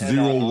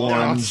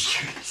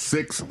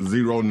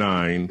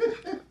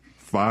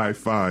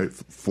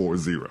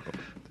 601-609-5540.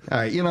 All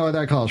right,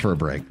 that calls for a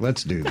break.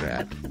 Let's do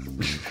that.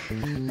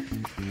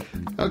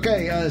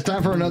 Okay, it's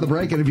time for another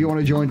break, and if you want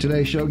to join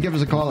today's show, give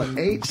us a call at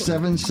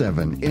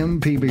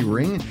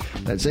 877-MPB-RING.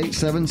 That's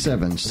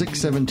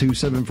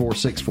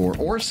 877-672-7464,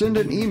 or send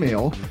an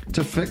email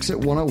to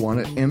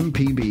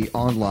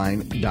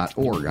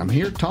fixit101@mpbonline.org. I'm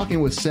here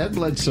talking with Sed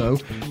Bledsoe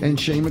and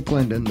Shane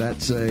McClendon.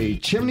 That's a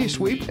chimney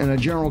sweep and a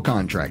general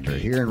contractor,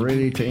 here and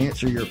ready to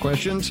answer your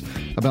questions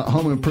about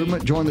home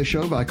improvement. Join the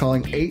show by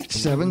calling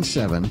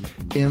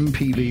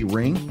 877-MPB-RING.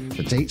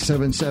 That's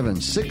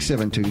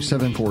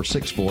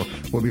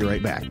 877-672-7464. We'll be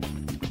right back.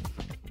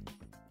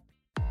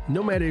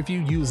 No matter if you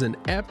use an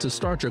app to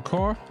start your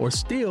car or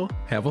still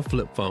have a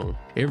flip phone,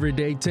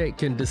 Everyday Tech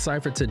can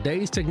decipher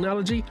today's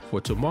technology for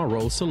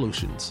tomorrow's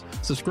solutions.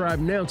 Subscribe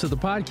now to the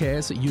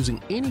podcast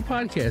using any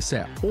podcast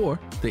app or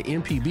the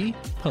MPB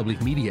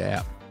Public Media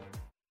app.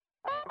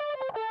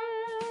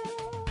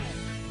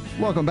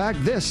 Welcome back.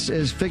 This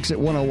is Fix It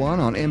 101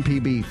 on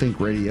MPB Think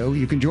Radio.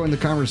 You can join the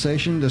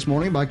conversation this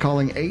morning by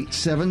calling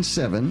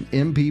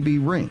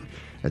 877-MPB-RING.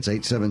 That's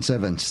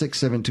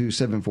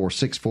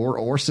 877-672-7464,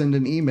 or send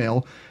an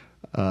email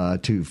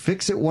to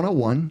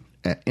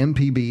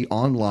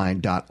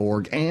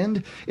fixit101@mpbonline.org.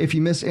 And if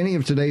you miss any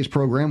of today's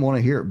program, want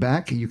to hear it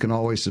back, you can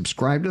always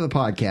subscribe to the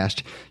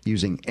podcast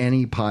using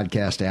any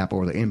podcast app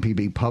or the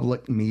MPB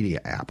Public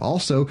Media app.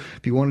 Also,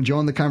 if you want to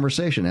join the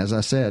conversation, as I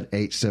said,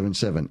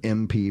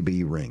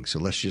 877-MPB-RING. So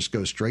let's just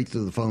go straight to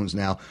the phones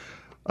now.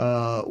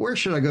 Where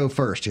should I go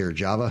first here,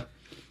 Java?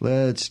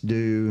 Let's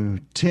do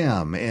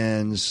Tim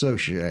and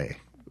Soche.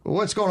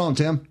 What's going on,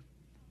 Tim?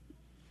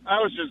 I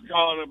was just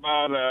calling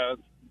about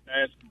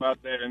ask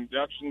about that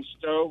induction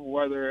stove,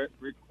 whether it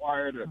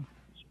required a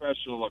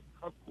special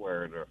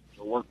cookware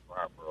to work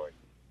properly.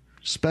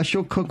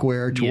 Special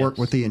cookware to work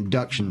with the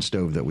induction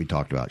stove that we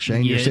talked about.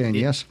 Shane, you're saying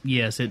yes?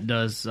 Yes, it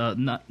does.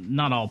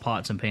 Not all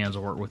pots and pans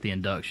will work with the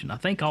induction. I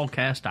think all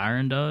cast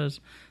iron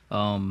does.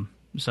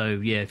 So,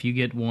 if you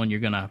get one, you're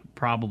going to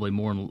probably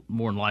more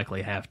than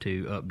likely have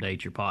to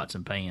update your pots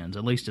and pans,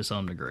 at least to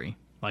some degree.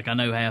 Like, I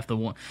know half the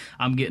one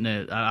I've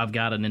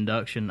got an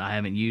induction. I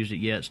haven't used it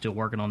yet. Still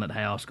working on that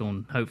house.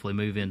 Going to hopefully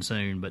move in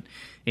soon. But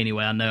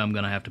anyway, I know I'm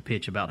going to have to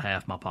pitch about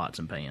half my pots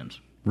and pans.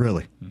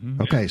 Really?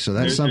 Mm-hmm. Okay, so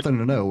that's something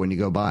to know when you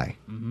go by.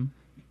 Mm-hmm.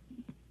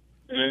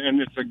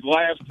 And it's a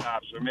glass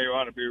top, so you may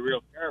want to be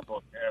real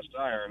careful. Cast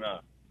iron, huh?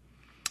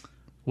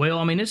 Well,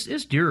 I mean, it's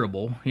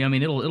durable. Yeah, I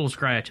mean, it'll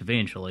scratch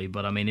eventually,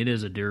 but I mean, it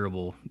is a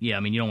durable. Yeah,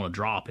 I mean, you don't want to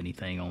drop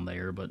anything on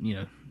there, but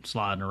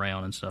sliding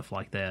around and stuff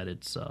like that,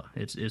 it's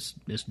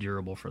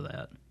durable for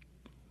that.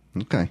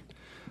 Okay,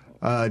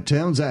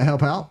 Tim, does that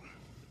help out?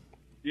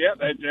 Yeah,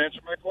 that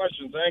answered my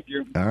question. Thank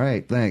you. All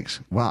right, thanks.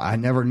 Well, I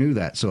never knew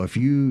that. So if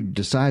you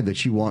decide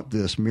that you want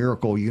this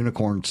miracle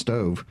unicorn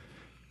stove,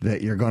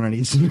 that you're going to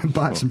need some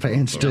pots and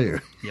pans too.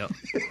 Yep.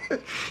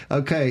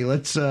 Okay,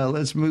 let's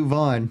move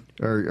on,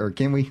 or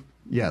can we?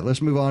 Yeah,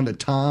 let's move on to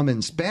Tom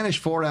in Spanish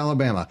Fort,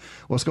 Alabama.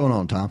 What's going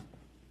on, Tom?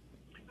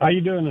 How you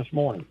doing this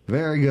morning?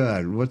 Very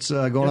good. What's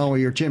going on with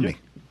your chimney?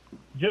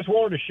 Just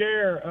wanted to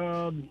share.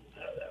 I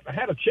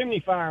had a chimney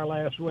fire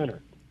last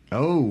winter.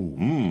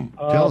 Oh,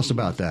 tell us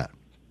about that.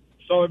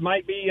 So it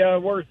might be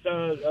worth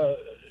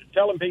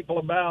telling people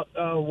about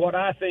what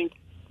I think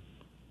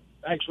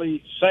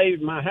actually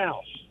saved my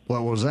house.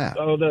 What was that?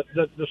 So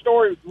the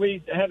story,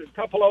 we had a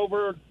couple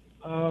over,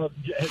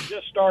 had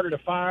just started a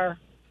fire.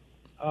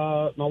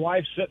 My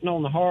wife's sitting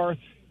on the hearth.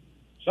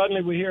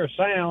 Suddenly we hear a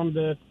sound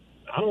that,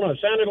 I don't know, it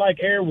sounded like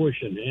air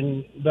whooshing,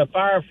 and the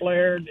fire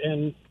flared,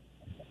 and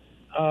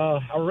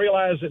I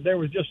realized that there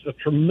was just a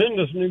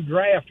tremendous new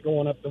draft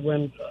going up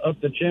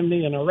the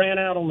chimney, and I ran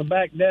out on the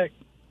back deck,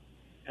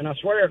 and I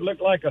swear it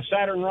looked like a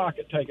Saturn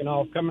rocket taking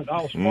off, coming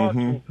all sparks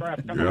and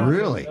crap coming out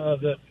really?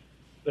 of the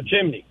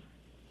chimney.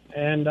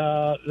 And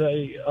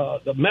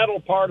the metal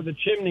part of the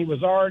chimney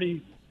was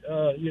already,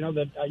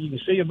 that you can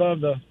see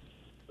above the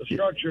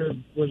structure,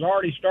 was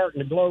already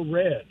starting to glow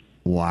red.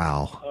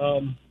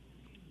 Wow.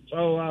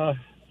 So I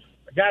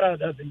got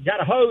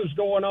a hose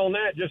going on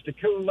that just to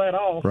cool that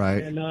off,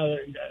 right? And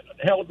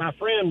held my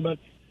friend. But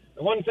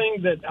the one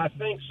thing that I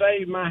think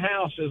saved my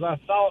house is I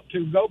thought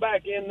to go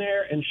back in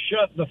there and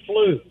shut the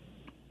flue.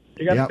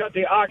 You got to cut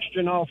the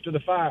oxygen off to the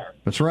fire.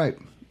 That's right.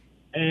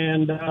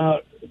 And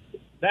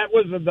that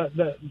was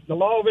the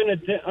law of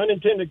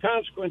unintended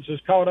consequences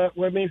caught up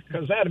with me,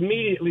 because that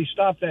immediately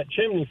stopped that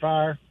chimney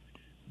fire.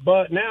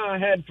 But now I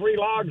had 3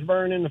 logs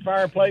burning in the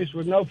fireplace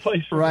with no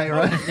place for right.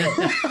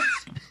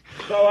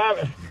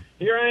 So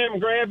here I am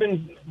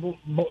grabbing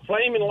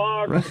flaming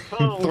logs with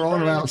tongs, throwing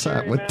them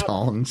outside with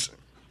tongs.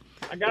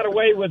 I got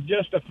away with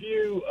just a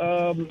few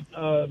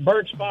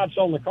burnt spots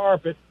on the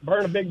carpet,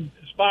 burned a big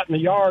spot in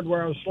the yard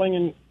where I was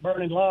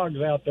burning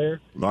logs out there.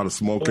 A lot of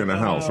smoke in the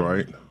house,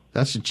 right?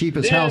 That's the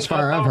cheapest house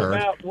fire I've heard.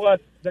 About what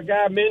the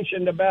guy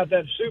mentioned about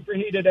that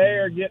superheated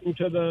air getting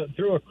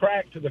through a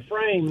crack to the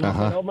frame. I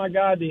said, oh my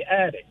God, the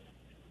attic.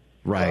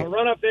 Right. I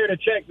run up there to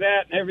check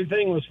that, and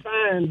everything was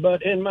fine.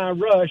 But in my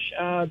rush,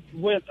 I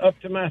went up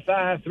to my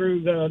thigh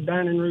through the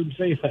dining room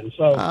ceiling.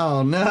 So,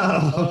 oh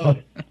no!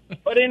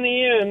 But in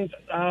the end,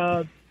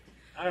 I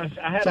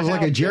had sounds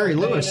like a Jerry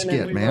Lewis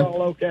skit, we man. were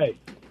all okay.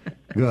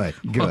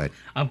 Good.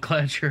 I'm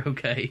glad you're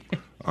okay.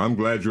 I'm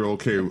glad you're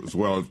okay as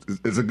well.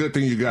 It's a good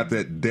thing you got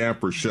that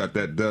damper shut.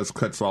 That does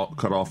cut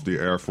off the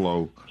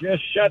airflow.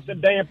 Just shut the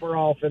damper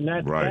off, and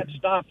that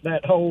stopped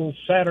that whole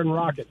Saturn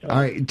rocket. All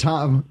right,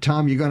 Tom,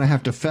 you're going to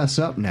have to fess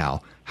up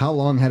now. How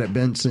long had it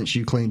been since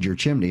you cleaned your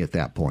chimney at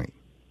that point?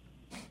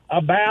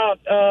 About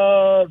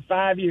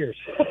 5 years.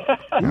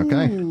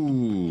 Okay.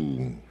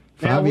 Ooh.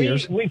 5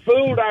 years. We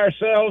fooled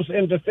ourselves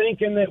into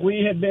thinking that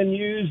we had been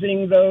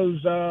using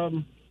those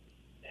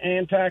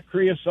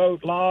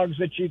anti-creosote logs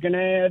that you can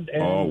add.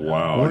 And, oh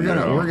wow!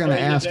 We're gonna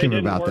ask him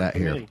about that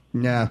here.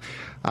 Yeah,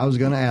 I was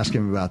gonna ask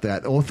him about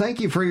that. Well, thank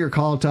you for your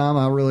call, Tom.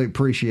 I really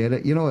appreciate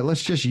it. You know what?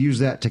 Let's just use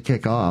that to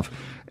kick off.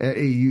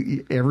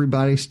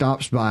 Everybody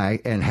stops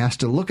by and has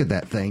to look at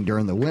that thing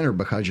during the winter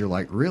because you're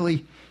like,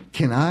 really?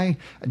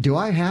 Do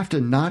I have to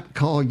not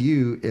call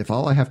you if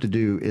all I have to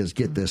do is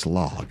get this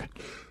log?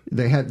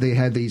 They had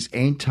these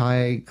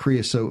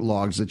anti-creosote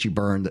logs that you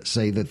burn that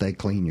say that they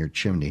clean your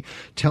chimney.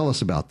 Tell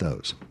us about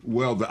those.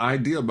 Well, the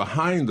idea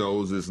behind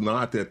those is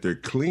not that they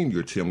clean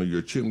your chimney.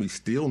 Your chimney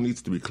still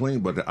needs to be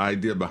cleaned, but the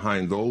idea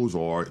behind those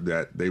are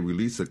that they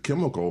release a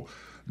chemical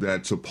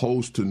that's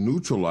supposed to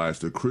neutralize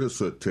the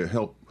creosote to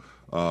help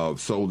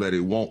so that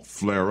it won't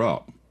flare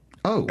up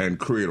and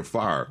create a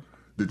fire.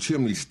 The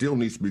chimney still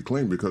needs to be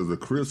cleaned because the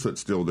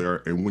creosote's still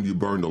there, and when you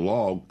burn the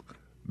log,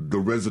 the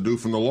residue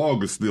from the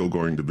log is still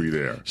going to be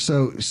there.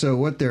 So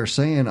what they're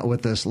saying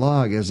with this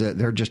log is that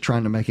they're just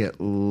trying to make it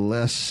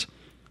less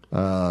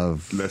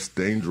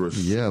dangerous.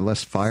 Yeah,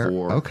 less fire.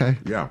 Okay.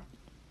 Yeah.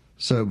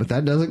 So, but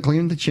that doesn't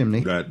clean the chimney.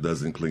 That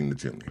doesn't clean the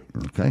chimney.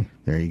 Okay,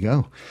 there you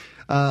go.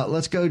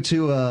 Let's go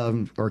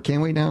to, or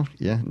can we now?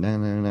 Yeah,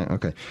 no.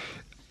 Okay.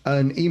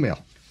 An email.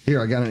 Here,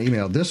 I got an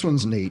email. This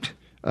one's neat.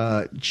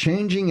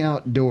 Changing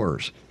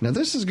outdoors. Now,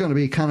 this is going to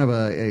be kind of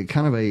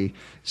a.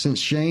 Since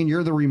Shane,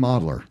 you're the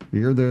remodeler,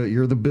 you're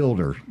the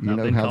builder. You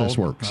know how this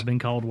works. I've been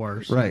called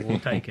worse. Right. So we'll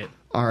take it.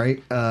 All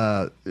right.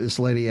 This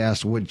lady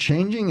asked, would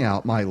changing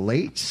out my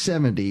late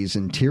 70s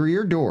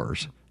interior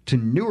doors to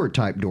newer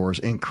type doors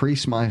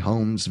increase my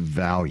home's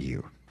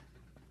value?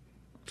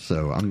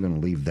 So I'm going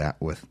to leave that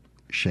with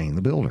Shane,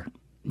 the builder.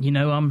 You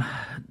know,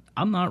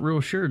 I'm not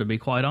real sure, to be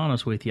quite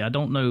honest with you. I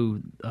don't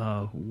know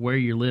where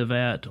you live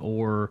at,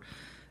 or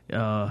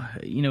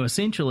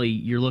essentially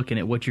you're looking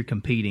at what you're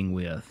competing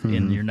with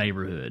in your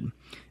neighborhood.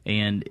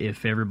 And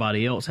if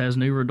everybody else has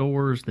newer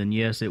doors, then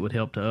yes, it would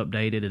help to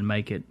update it and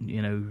make it,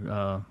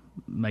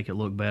 make it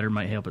look better,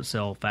 might help it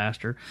sell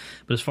faster.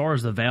 But as far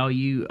as the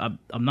value,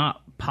 I'm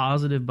not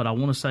positive, but I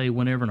want to say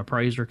whenever an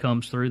appraiser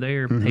comes through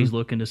there, he's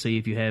looking to see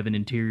if you have an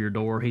interior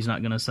door. He's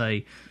not going to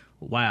say,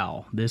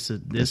 wow, this is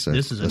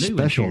a new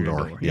special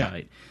interior door. Yeah.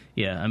 Right.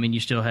 Yeah, I mean, you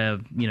still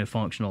have,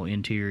 functional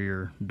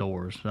interior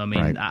doors. I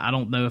mean, Right. I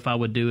don't know if I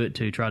would do it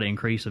to try to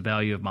increase the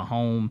value of my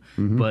home,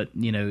 but,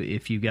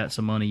 if you've got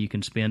some money you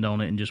can spend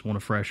on it and just want a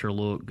fresher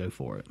look, go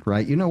for it.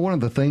 Right. One of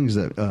the things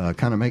that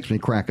kind of makes me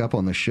crack up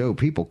on the show,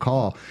 people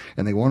call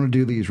and they want to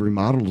do these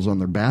remodels on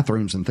their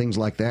bathrooms and things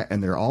like that,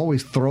 and they're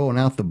always throwing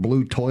out the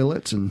blue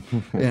toilets and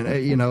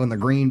and the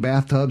green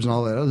bathtubs and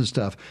all that other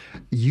stuff.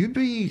 You'd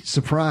be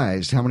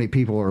surprised how many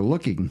people are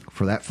looking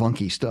for that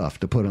funky stuff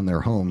to put in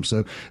their home.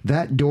 So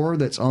that door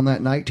that's on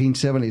that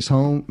 1970s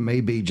home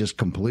may be just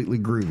completely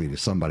groovy to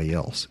somebody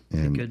else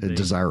and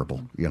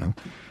desirable,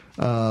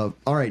 all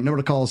right, number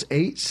to call is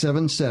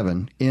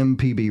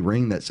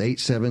 877-MPB-RING. That's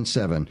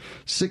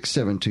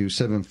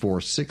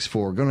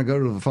 877-672-7464. Going to go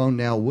to the phone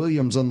now.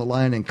 William's on the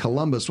line in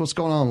Columbus. What's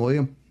going on,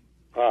 William?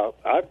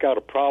 I've got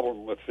a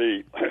problem with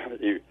the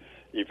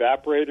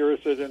evaporator. Is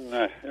it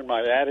in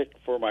my attic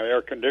for my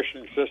air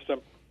conditioning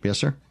system? Yes,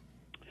 sir.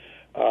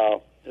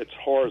 It's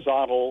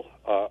horizontal,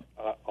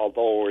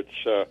 although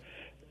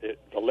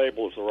the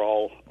labels are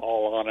all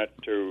on it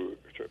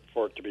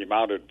for it to be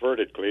mounted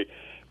vertically.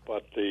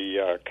 But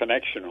the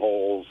connection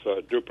holes,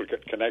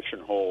 duplicate connection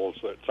holes,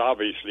 it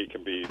obviously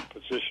can be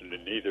positioned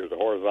in either the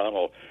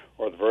horizontal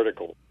or the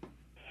vertical.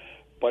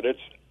 But it's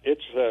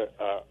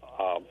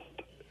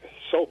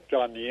soaked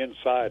on the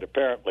inside,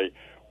 apparently,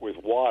 with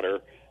water,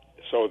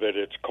 so that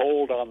it's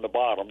cold on the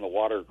bottom. The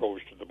water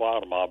goes to the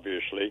bottom,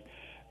 obviously,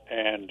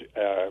 and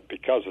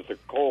because of the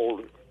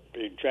cold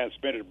being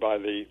transmitted by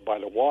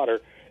the water,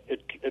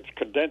 it's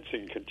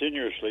condensing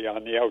continuously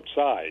on the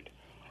outside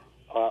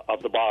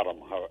of the bottom,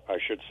 I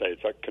should say.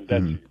 It's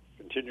condensing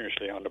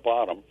continuously on the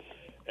bottom,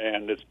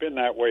 and it's been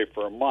that way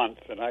for a month,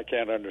 and I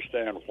can't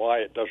understand why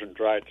it doesn't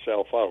dry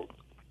itself out.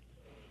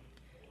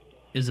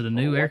 Is it a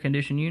new air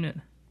conditioning unit?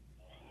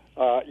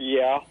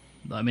 Yeah.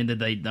 I mean,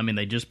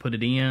 they just put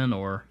it in,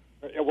 or?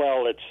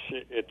 Well,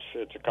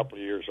 it's a couple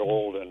of years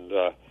old, and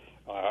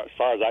as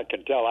far as I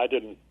can tell, I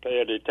didn't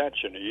pay any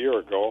attention a year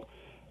ago,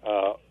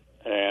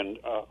 and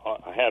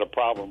I had a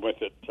problem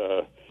with it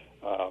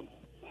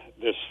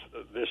this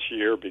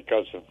year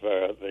because of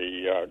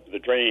the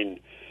drain.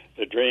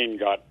 The drain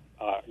got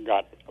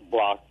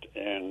blocked,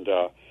 and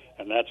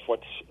that's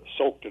what's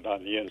soaked it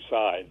on the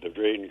inside. The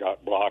drain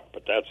got blocked,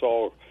 but that's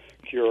all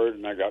cured,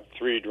 and I got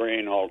 3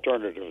 drain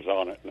alternatives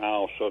on it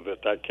now, so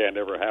that can't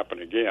ever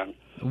happen again.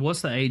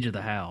 What's the age of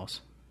the house?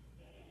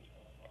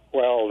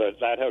 Well,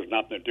 that has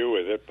nothing to do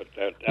with it, but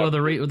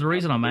the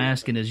reason I'm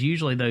asking is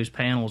usually those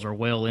panels are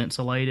well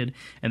insulated,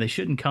 and they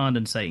shouldn't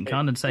condensate. And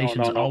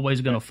condensation's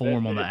always going to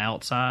form on the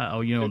outside,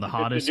 the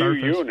hottest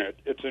surface.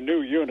 It's a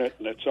new unit,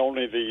 and it's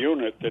only the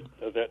unit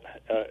that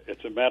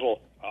it's a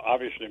metal,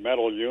 obviously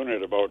metal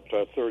unit, about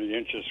 30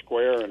 inches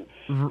square and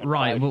 5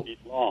 feet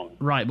long.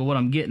 Right, but what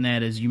I'm getting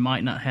at is you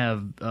might not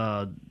have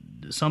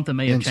something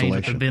may have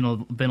changed with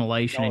the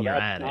ventilation in your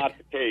attic. No, that's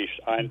not the case.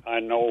 I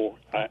know.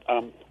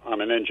 I'm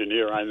an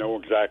engineer. I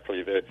know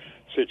exactly the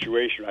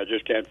situation. I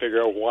just can't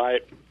figure out why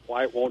it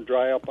won't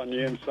dry up on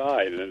the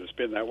inside, and it's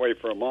been that way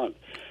for a month.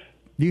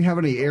 Do you have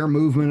any air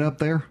movement up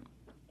there?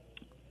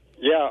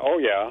 Yeah. Oh,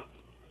 yeah.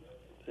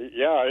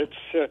 Yeah. It's.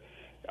 It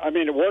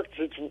worked.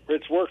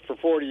 It's worked for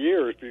 40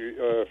 years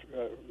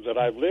that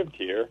I've lived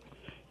here,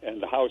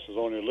 and the house is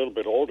only a little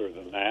bit older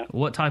than that.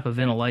 What type of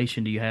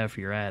ventilation do you have for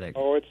your attic?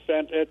 Oh, it's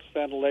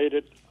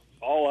ventilated.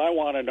 All I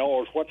want to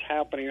know is what's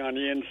happening on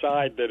the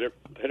inside that it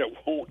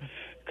won't.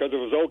 Because it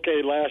was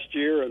okay last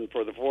year, and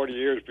for the 40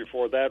 years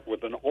before that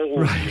with an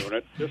old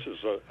unit. This is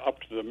up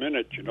to the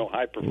minute,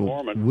 high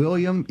performance.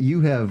 William,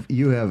 you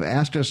have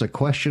asked us a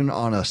question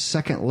on a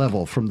second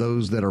level from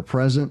those that are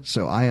present,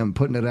 so I am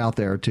putting it out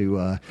there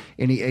to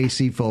any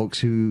AC folks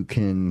who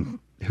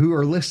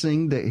are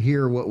listening that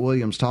hear what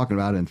William's talking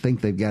about and think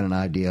they've got an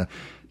idea.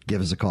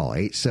 Give us a call,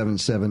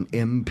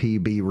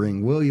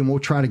 877-MPB-RING. William, we'll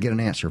try to get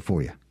an answer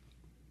for you.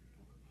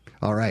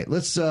 All right,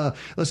 let's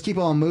keep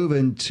on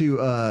moving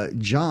to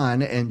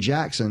John and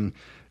Jackson.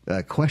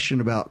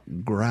 Question about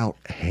Grout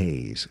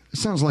Haze. It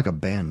sounds like a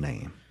band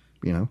name,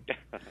 Okay,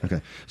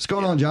 what's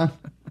going on, John?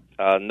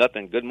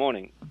 Nothing. Good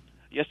morning.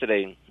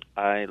 Yesterday,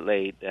 I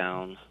laid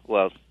down.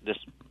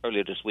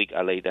 Earlier this week,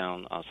 I laid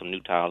down some new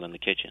tile in the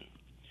kitchen,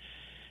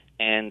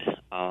 and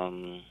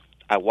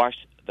I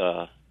washed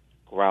the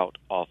grout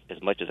off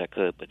as much as I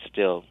could, but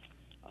still,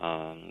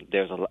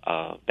 there's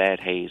a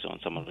bad haze on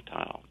some of the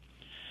tile.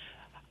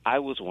 I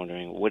was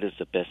wondering what is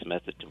the best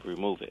method to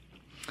remove it.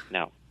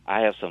 Now,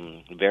 I have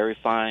some very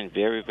fine,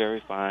 very, very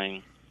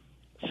fine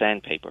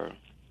sandpaper.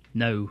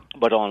 No.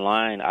 But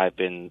online, I've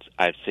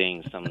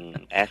seen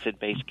some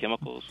acid-based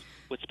chemicals.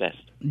 What's best?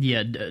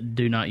 Yeah,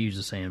 do not use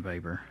the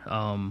sandpaper.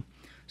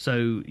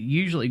 So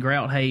usually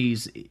grout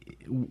haze,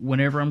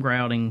 whenever I'm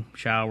grouting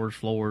showers,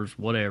 floors,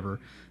 whatever,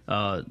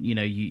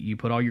 you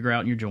put all your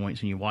grout in your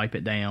joints and you wipe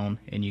it down,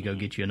 and you go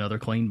get you another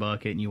clean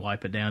bucket and you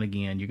wipe it down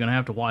again. You're going to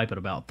have to wipe it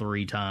about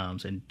 3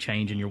 times and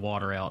changing your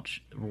water out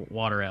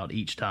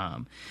each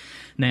time.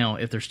 Now,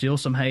 if there's still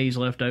some haze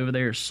left over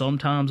there,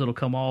 sometimes it'll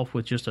come off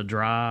with just a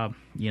dry,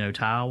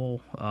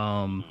 towel,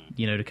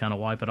 to kind of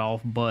wipe it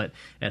off. But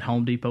at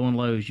Home Depot and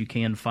Lowe's, you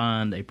can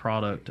find a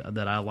product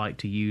that I like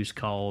to use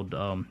called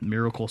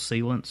Miracle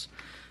Sealants.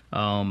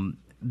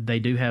 They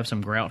do have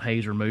some grout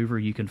haze remover.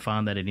 You can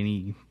find that at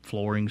any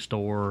flooring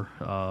store.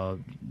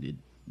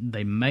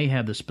 They may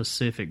have the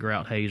specific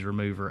grout haze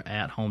remover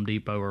at Home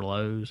Depot or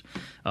Lowe's,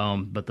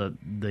 but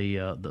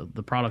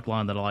the product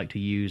line that I like to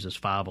use is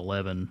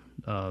 511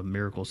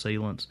 Miracle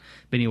Sealants.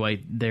 But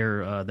anyway,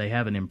 they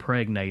have an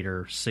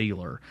impregnator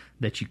sealer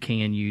that you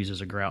can use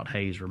as a grout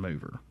haze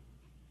remover.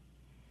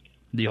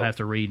 You'll have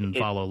to read and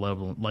follow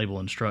label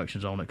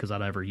instructions on it, because I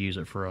never use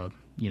it for a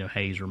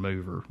haze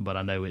remover, but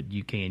I know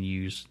you can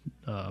use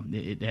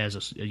it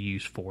has a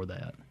use for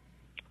that.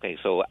 Okay,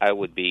 so I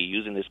would be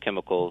using this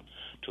chemical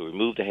to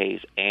remove the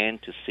haze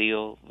and to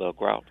seal the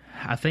grout.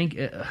 I think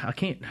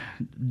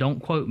don't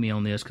quote me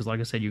on this, because like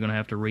I said, you're going to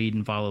have to read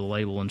and follow the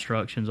label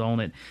instructions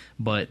on it,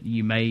 but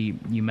you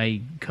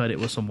may cut it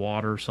with some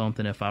water or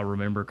something, if I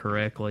remember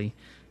correctly.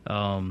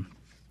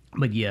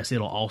 But yes,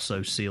 it'll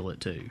also seal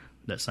it too,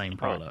 that same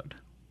product.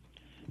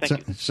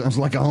 Thank you. Sounds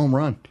like a home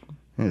run.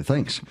 Yeah,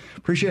 thanks.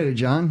 Appreciate it,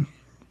 John.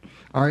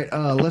 All right,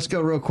 let's go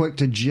real quick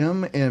to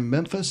Jim in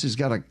Memphis. He's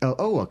got a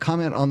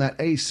comment on that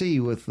AC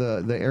with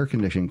the air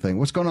conditioning thing.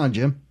 What's going on,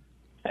 Jim?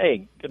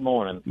 Hey, good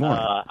morning. Morning.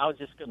 I was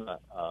just going to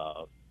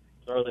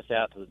throw this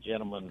out to the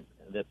gentleman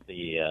that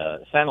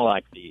sounded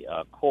like the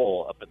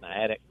coil up in the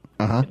attic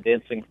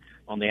condensing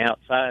on the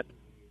outside.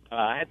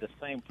 I had the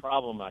same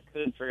problem. I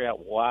couldn't figure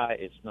out why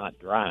it's not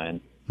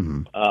drying.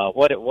 Mm-hmm.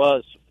 What it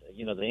was,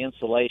 the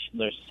insulation,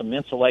 there's some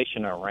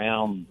insulation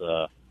around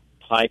the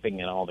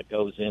piping and all that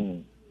goes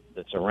in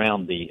that's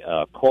around the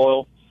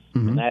coil,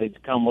 and that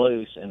had come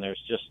loose, and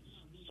there's just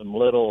some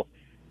little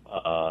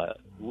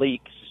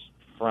leaks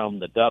from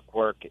the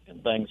ductwork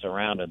and things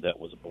around it that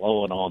was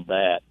blowing on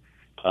that,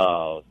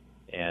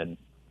 and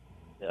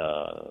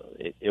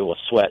it was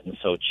sweating.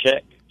 So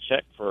check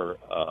for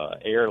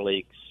air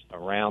leaks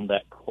around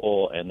that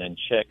coil, and then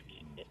check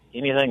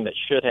anything that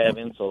should have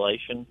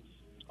insulation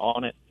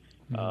on it.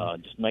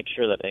 Just make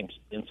sure that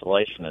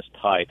insulation is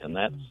tight, and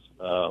that's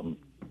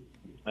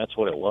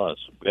what it was.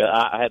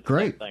 I had the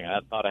same thing.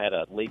 I thought I had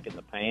a leak in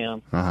the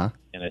pan, and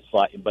it's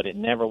but it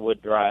never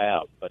would dry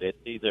out. But it's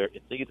either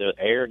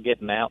air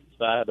getting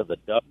outside of the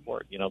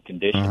ductwork,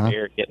 conditioned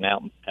air getting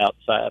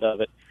outside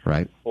of it,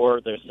 right?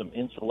 Or there's some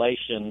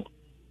insulation,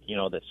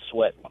 that's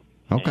sweating.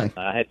 Okay. And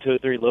I had 2 or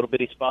 3 little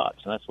bitty spots,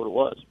 and that's what it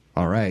was.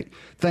 All right.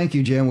 Thank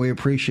you, Jim. We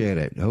appreciate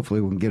it. Hopefully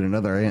we can get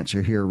another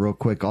answer here real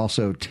quick.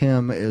 Also,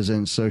 Tim is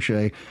in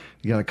Sauget.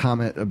 You got a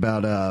comment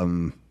about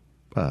the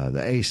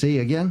AC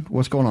again?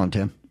 What's going on,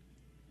 Tim?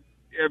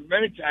 Yeah,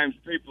 many times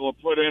people will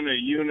put in a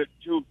unit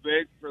too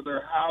big for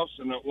their house,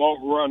 and it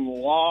won't run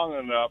long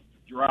enough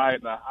to dry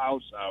the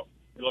house out.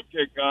 It'll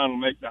kick on and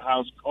make the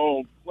house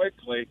cold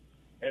quickly,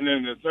 and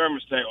then the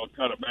thermostat will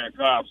cut it back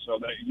off, so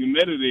that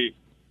humidity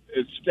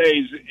it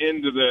stays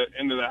into the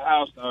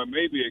house. Now it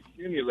may be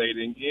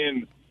accumulating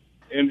in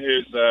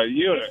his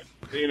unit.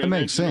 That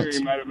makes sense.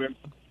 He might have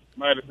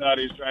thought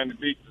he was trying to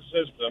beat the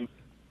system.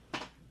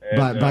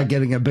 And, by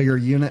getting a bigger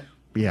unit?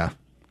 Yeah.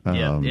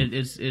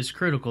 It's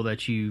critical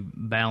that you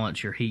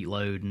balance your heat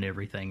load and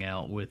everything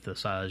out with the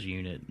size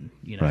unit.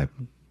 Right.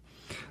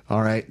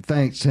 All right.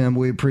 Thanks, Tim.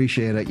 We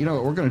appreciate it.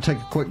 We're going to take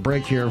a quick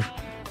break here.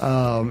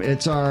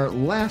 It's our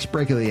last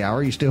break of the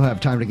hour. You still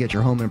have time to get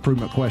your home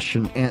improvement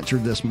question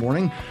answered this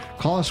morning.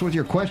 Call us with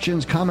your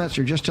questions, comments,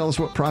 or just tell us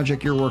what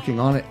project you're working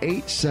on at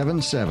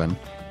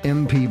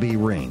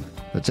 877-MPB-RING.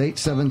 That's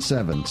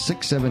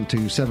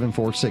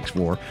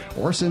 877-672-7464.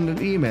 Or send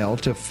an email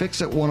to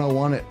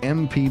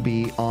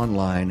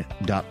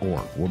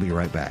fixit101@mpbonline.org. We'll be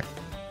right back.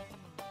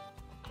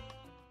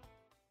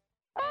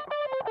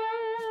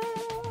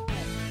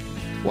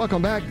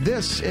 Welcome back.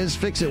 This is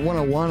Fix It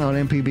 101 on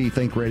MPB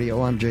Think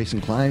Radio. I'm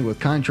Jason Klein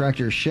with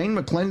contractors Shane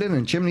McClendon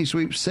and chimney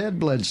sweep Sid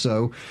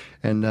Bledsoe,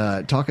 and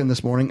talking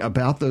this morning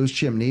about those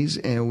chimneys.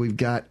 And we've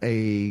got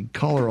a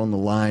caller on the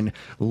line,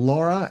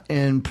 Laura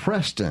in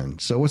Preston.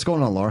 So what's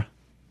going on, Laura?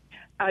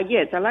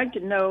 Yes, I'd like to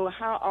know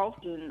how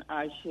often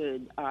I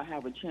should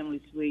have a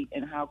chimney sweep,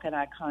 and how can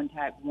I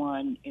contact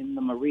one in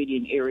the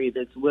Meridian area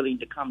that's willing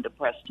to come to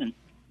Preston.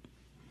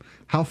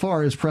 How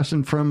far is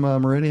Preston from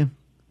Meridian?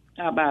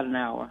 About an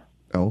hour.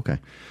 Oh, okay.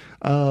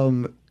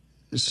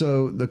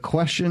 So the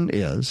question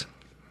is,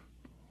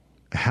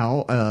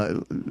 how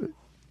often?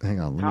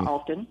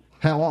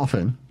 How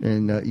often?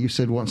 And you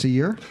said once a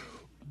year?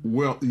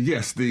 Well,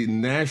 yes, the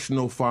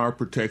National Fire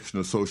Protection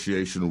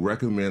Association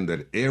recommend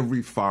that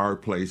every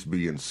fireplace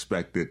be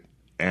inspected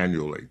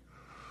annually.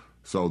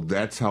 So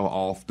that's how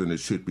often it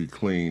should be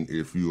cleaned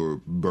if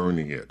you're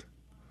burning it.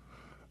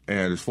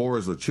 And as far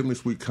as a chimney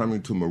sweep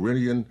coming to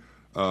Meridian,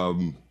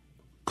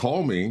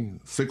 call me,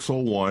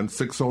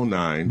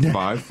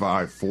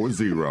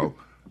 601-609-5540.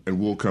 and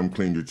we'll come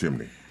clean your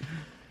chimney.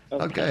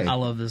 Okay. I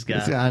love this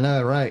guy. I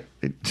know, right?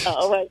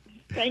 All right.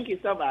 Thank you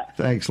so much.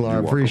 Thanks,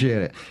 Laura.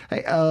 Appreciate it.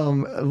 Hey,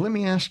 let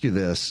me ask you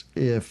this: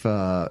 if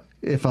a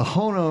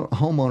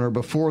homeowner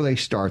before they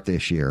start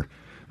this year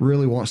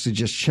really wants to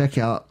just check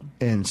out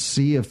and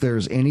see if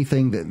there's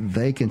anything that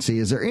they can see,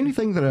 is there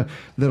anything that a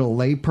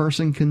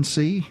layperson can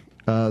see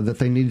that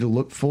they need to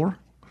look for?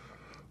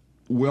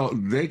 Well,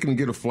 they can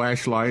get a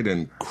flashlight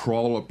and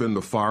crawl up in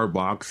the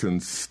firebox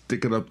and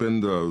stick it up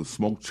in the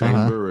smoke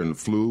chamber and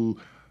flue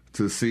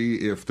to see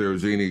if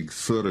there's any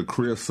soot or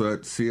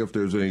creosote, see if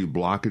there's any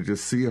blockages,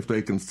 see if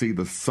they can see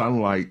the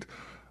sunlight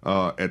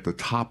at the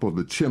top of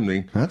the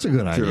chimney. That's a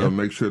good idea. To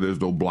make sure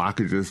there's no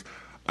blockages.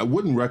 I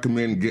wouldn't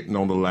recommend getting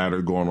on the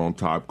ladder going on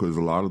top because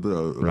a lot of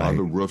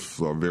the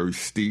roofs are very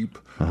steep.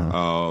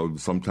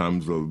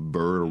 Sometimes a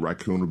bird or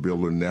raccoon will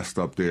build a nest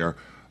up there.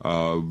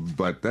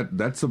 But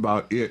that's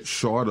about it,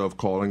 short of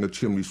calling a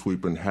chimney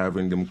sweep and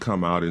having them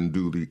come out and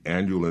do the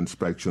annual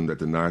inspection that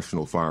the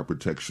National Fire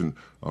Protection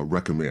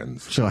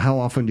recommends. So how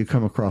often do you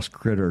come across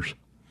critters?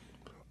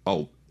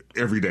 Oh,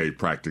 every day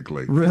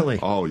practically. Really?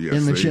 Oh, yes.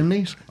 In the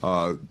chimneys?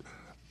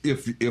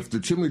 If the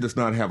chimney does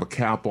not have a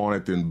cap on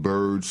it, then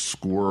birds,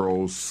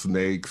 squirrels,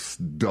 snakes,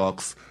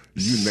 ducks,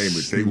 you name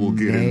it, they will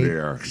get in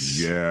there.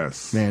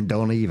 Yes. Man,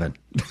 don't even.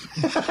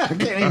 I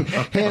can't even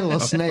handle a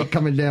snake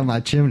coming down my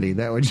chimney.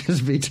 That would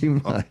just be too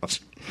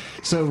much.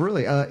 So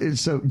really,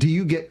 so do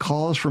you get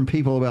calls from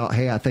people about,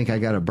 hey, I think I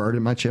got a bird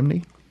in my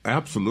chimney?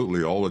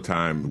 Absolutely, all the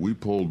time. We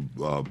pull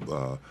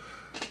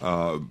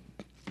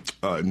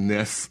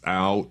nests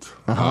out.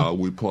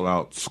 We pull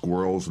out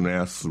squirrels'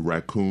 nests,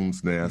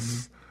 raccoons'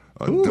 nests.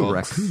 Ooh,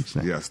 ducks. Raccoons.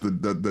 Yes, the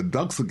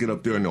ducks will get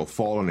up there and they'll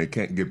fall and they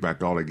can't get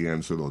back out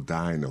again, so they'll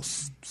die and they'll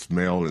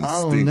smell and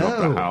stink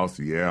up the house.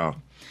 Yeah.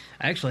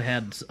 I actually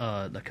had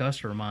the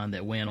customer of mine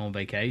that went on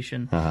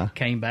vacation,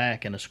 came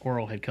back, and a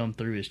squirrel had come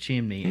through his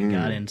chimney and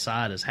got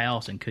inside his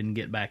house and couldn't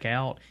get back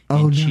out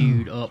and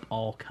chewed up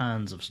all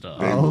kinds of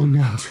stuff. They will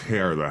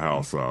tear the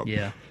house up.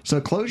 Yeah.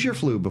 So close your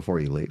flue before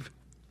you leave.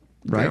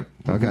 Right?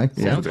 Yeah. Okay.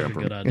 Sounds like a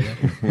good idea.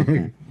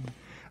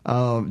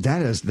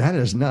 That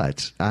is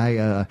nuts.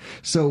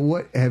 So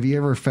what have you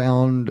ever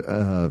found?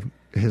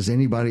 Has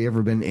anybody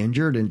ever been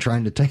injured in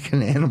trying to take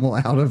an animal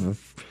out of a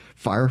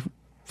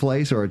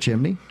fireplace or a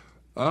chimney?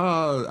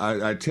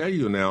 I tell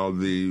you now,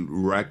 the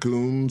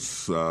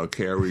raccoons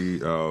carry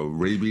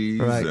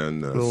rabies,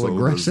 and so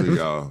does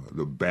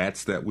the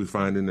bats that we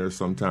find in there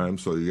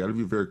sometimes. So you got to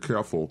be very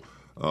careful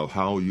of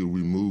how you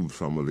remove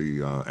some of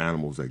the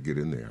animals that get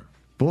in there.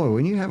 Boy,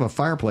 when you have a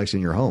fireplace in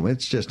your home,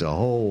 it's just a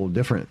whole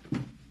different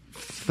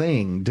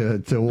thing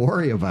to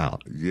worry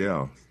about.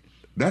 Yeah.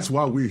 That's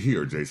why we're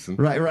here, Jason.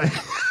 Right.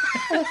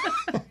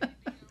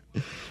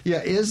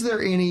 Yeah, is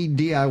there any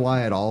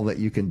DIY at all that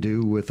you can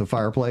do with the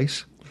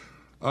fireplace?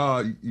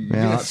 Yes.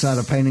 Outside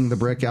of painting the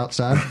brick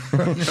outside?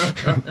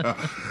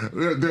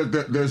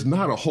 There's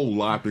not a whole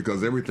lot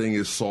because everything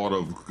is sort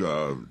of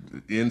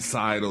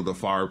inside of the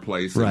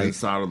fireplace and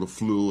inside of the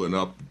flue and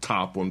up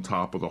top on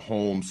top of the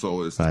home,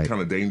 so it's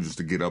kind of dangerous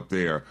to get up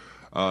there.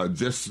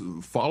 Just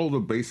follow the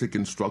basic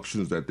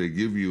instructions that they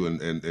give you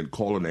and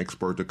call an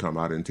expert to come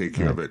out and take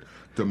care of it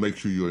to make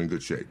sure you're in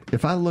good shape.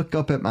 If I look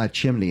up at my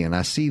chimney and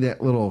I see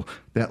that little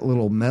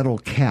metal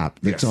cap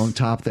that's on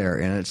top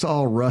there and it's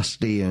all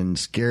rusty and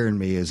scaring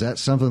me, is that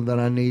something that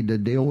I need to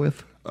deal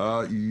with?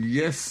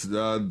 Yes,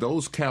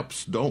 those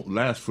caps don't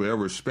last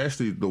forever,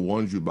 especially the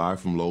ones you buy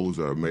from Lowe's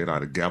that are made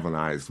out of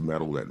galvanized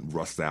metal that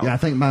rusts out. Yeah, I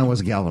think mine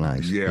was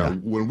galvanized. Yeah,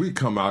 when we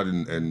come out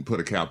and put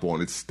a cap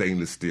on, it's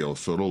stainless steel,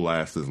 so it'll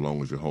last as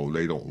long as your home.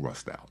 They don't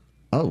rust out.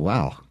 Oh,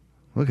 wow.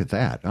 Look at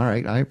that. All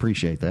right, I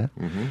appreciate that.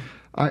 Mm-hmm.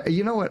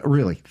 You know what?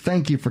 Really,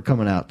 thank you for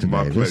coming out today.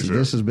 My pleasure.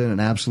 This has been an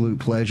absolute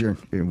pleasure.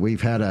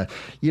 We've had I'm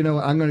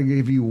going to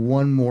give you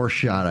one more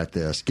shot at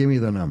this. Give me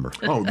the number.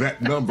 Oh,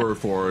 that number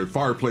for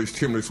Fireplace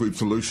Chimney Sweep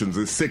Solutions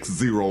is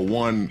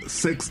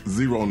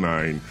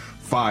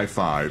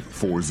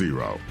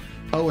 601-609-5540.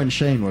 Oh, and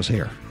Shane was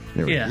here.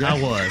 Yeah, I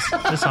was.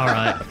 It's all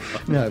right.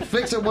 No,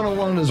 Fix It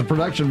 101 is a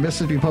production of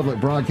Mississippi Public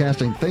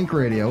Broadcasting Think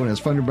Radio and is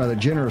funded by the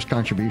generous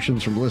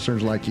contributions from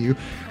listeners like you.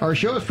 Our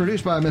show is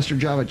produced by Mr.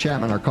 Java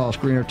Chapman. Our call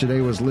screener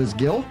today was Liz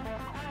Gill.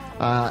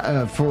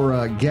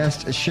 For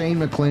guest Shane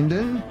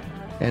McClendon.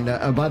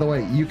 And by the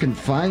way, you can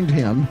find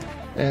him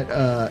at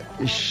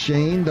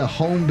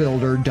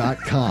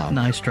ShaneTheHomebuilder.com.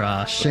 Nice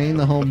try.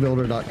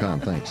 ShaneTheHomebuilder.com.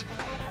 Thanks.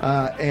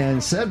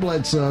 And Ced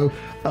Bledsoe,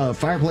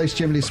 Fireplace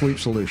Chimney Sweep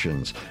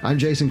Solutions. I'm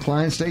Jason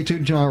Klein. Stay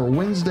tuned to our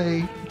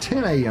Wednesday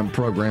 10 a.m.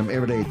 program,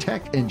 Everyday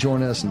Tech, and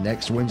join us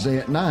next Wednesday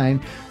at 9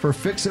 for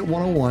Fix It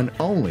 101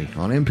 only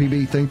on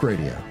MPB Think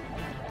Radio.